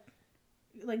couldn't like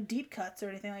deep cuts or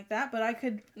anything like that, but I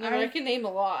could... I can name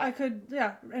a lot. I could,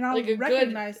 yeah, and I'll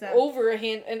recognize that.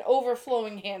 An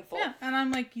overflowing handful. Yeah, and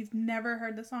I'm like, you've never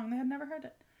heard the song. They had never heard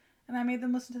it. And I made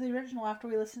them listen to the original after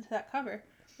we listened to that cover.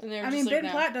 And they were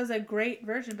Ben Platt does a great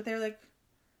version, but they were like,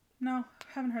 no,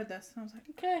 haven't heard this. And I was like,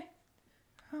 okay.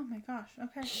 Oh my gosh,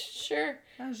 okay. Sure.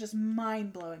 That was just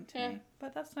mind-blowing to me.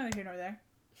 But that's neither here nor there.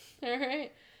 All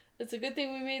right. It's a good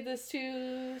thing we made this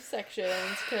 2 sections,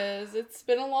 because it's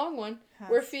been a long one.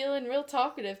 We're feeling real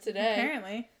talkative today.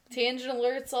 Apparently. Tangent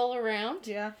alerts all around.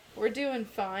 Yeah. We're doing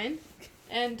fine.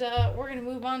 And we're going to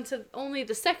move on to only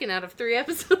the second out of 3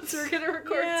 episodes we're going to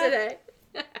record today.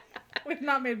 We've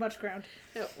not made much ground.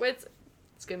 No, it's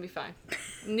going to be fine.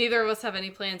 Neither of us have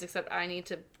any plans except I need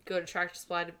to go to Tractor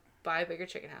Supply to buy a bigger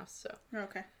chicken house. So.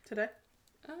 Okay. Today?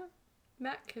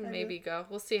 Matt can maybe go.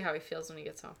 We'll see how he feels when he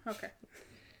gets home. Okay.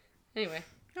 Anyway.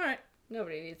 All right.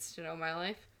 Nobody needs to know my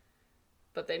life.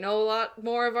 But they know a lot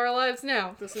more of our lives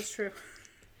now. This is true.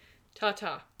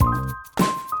 Ta-ta.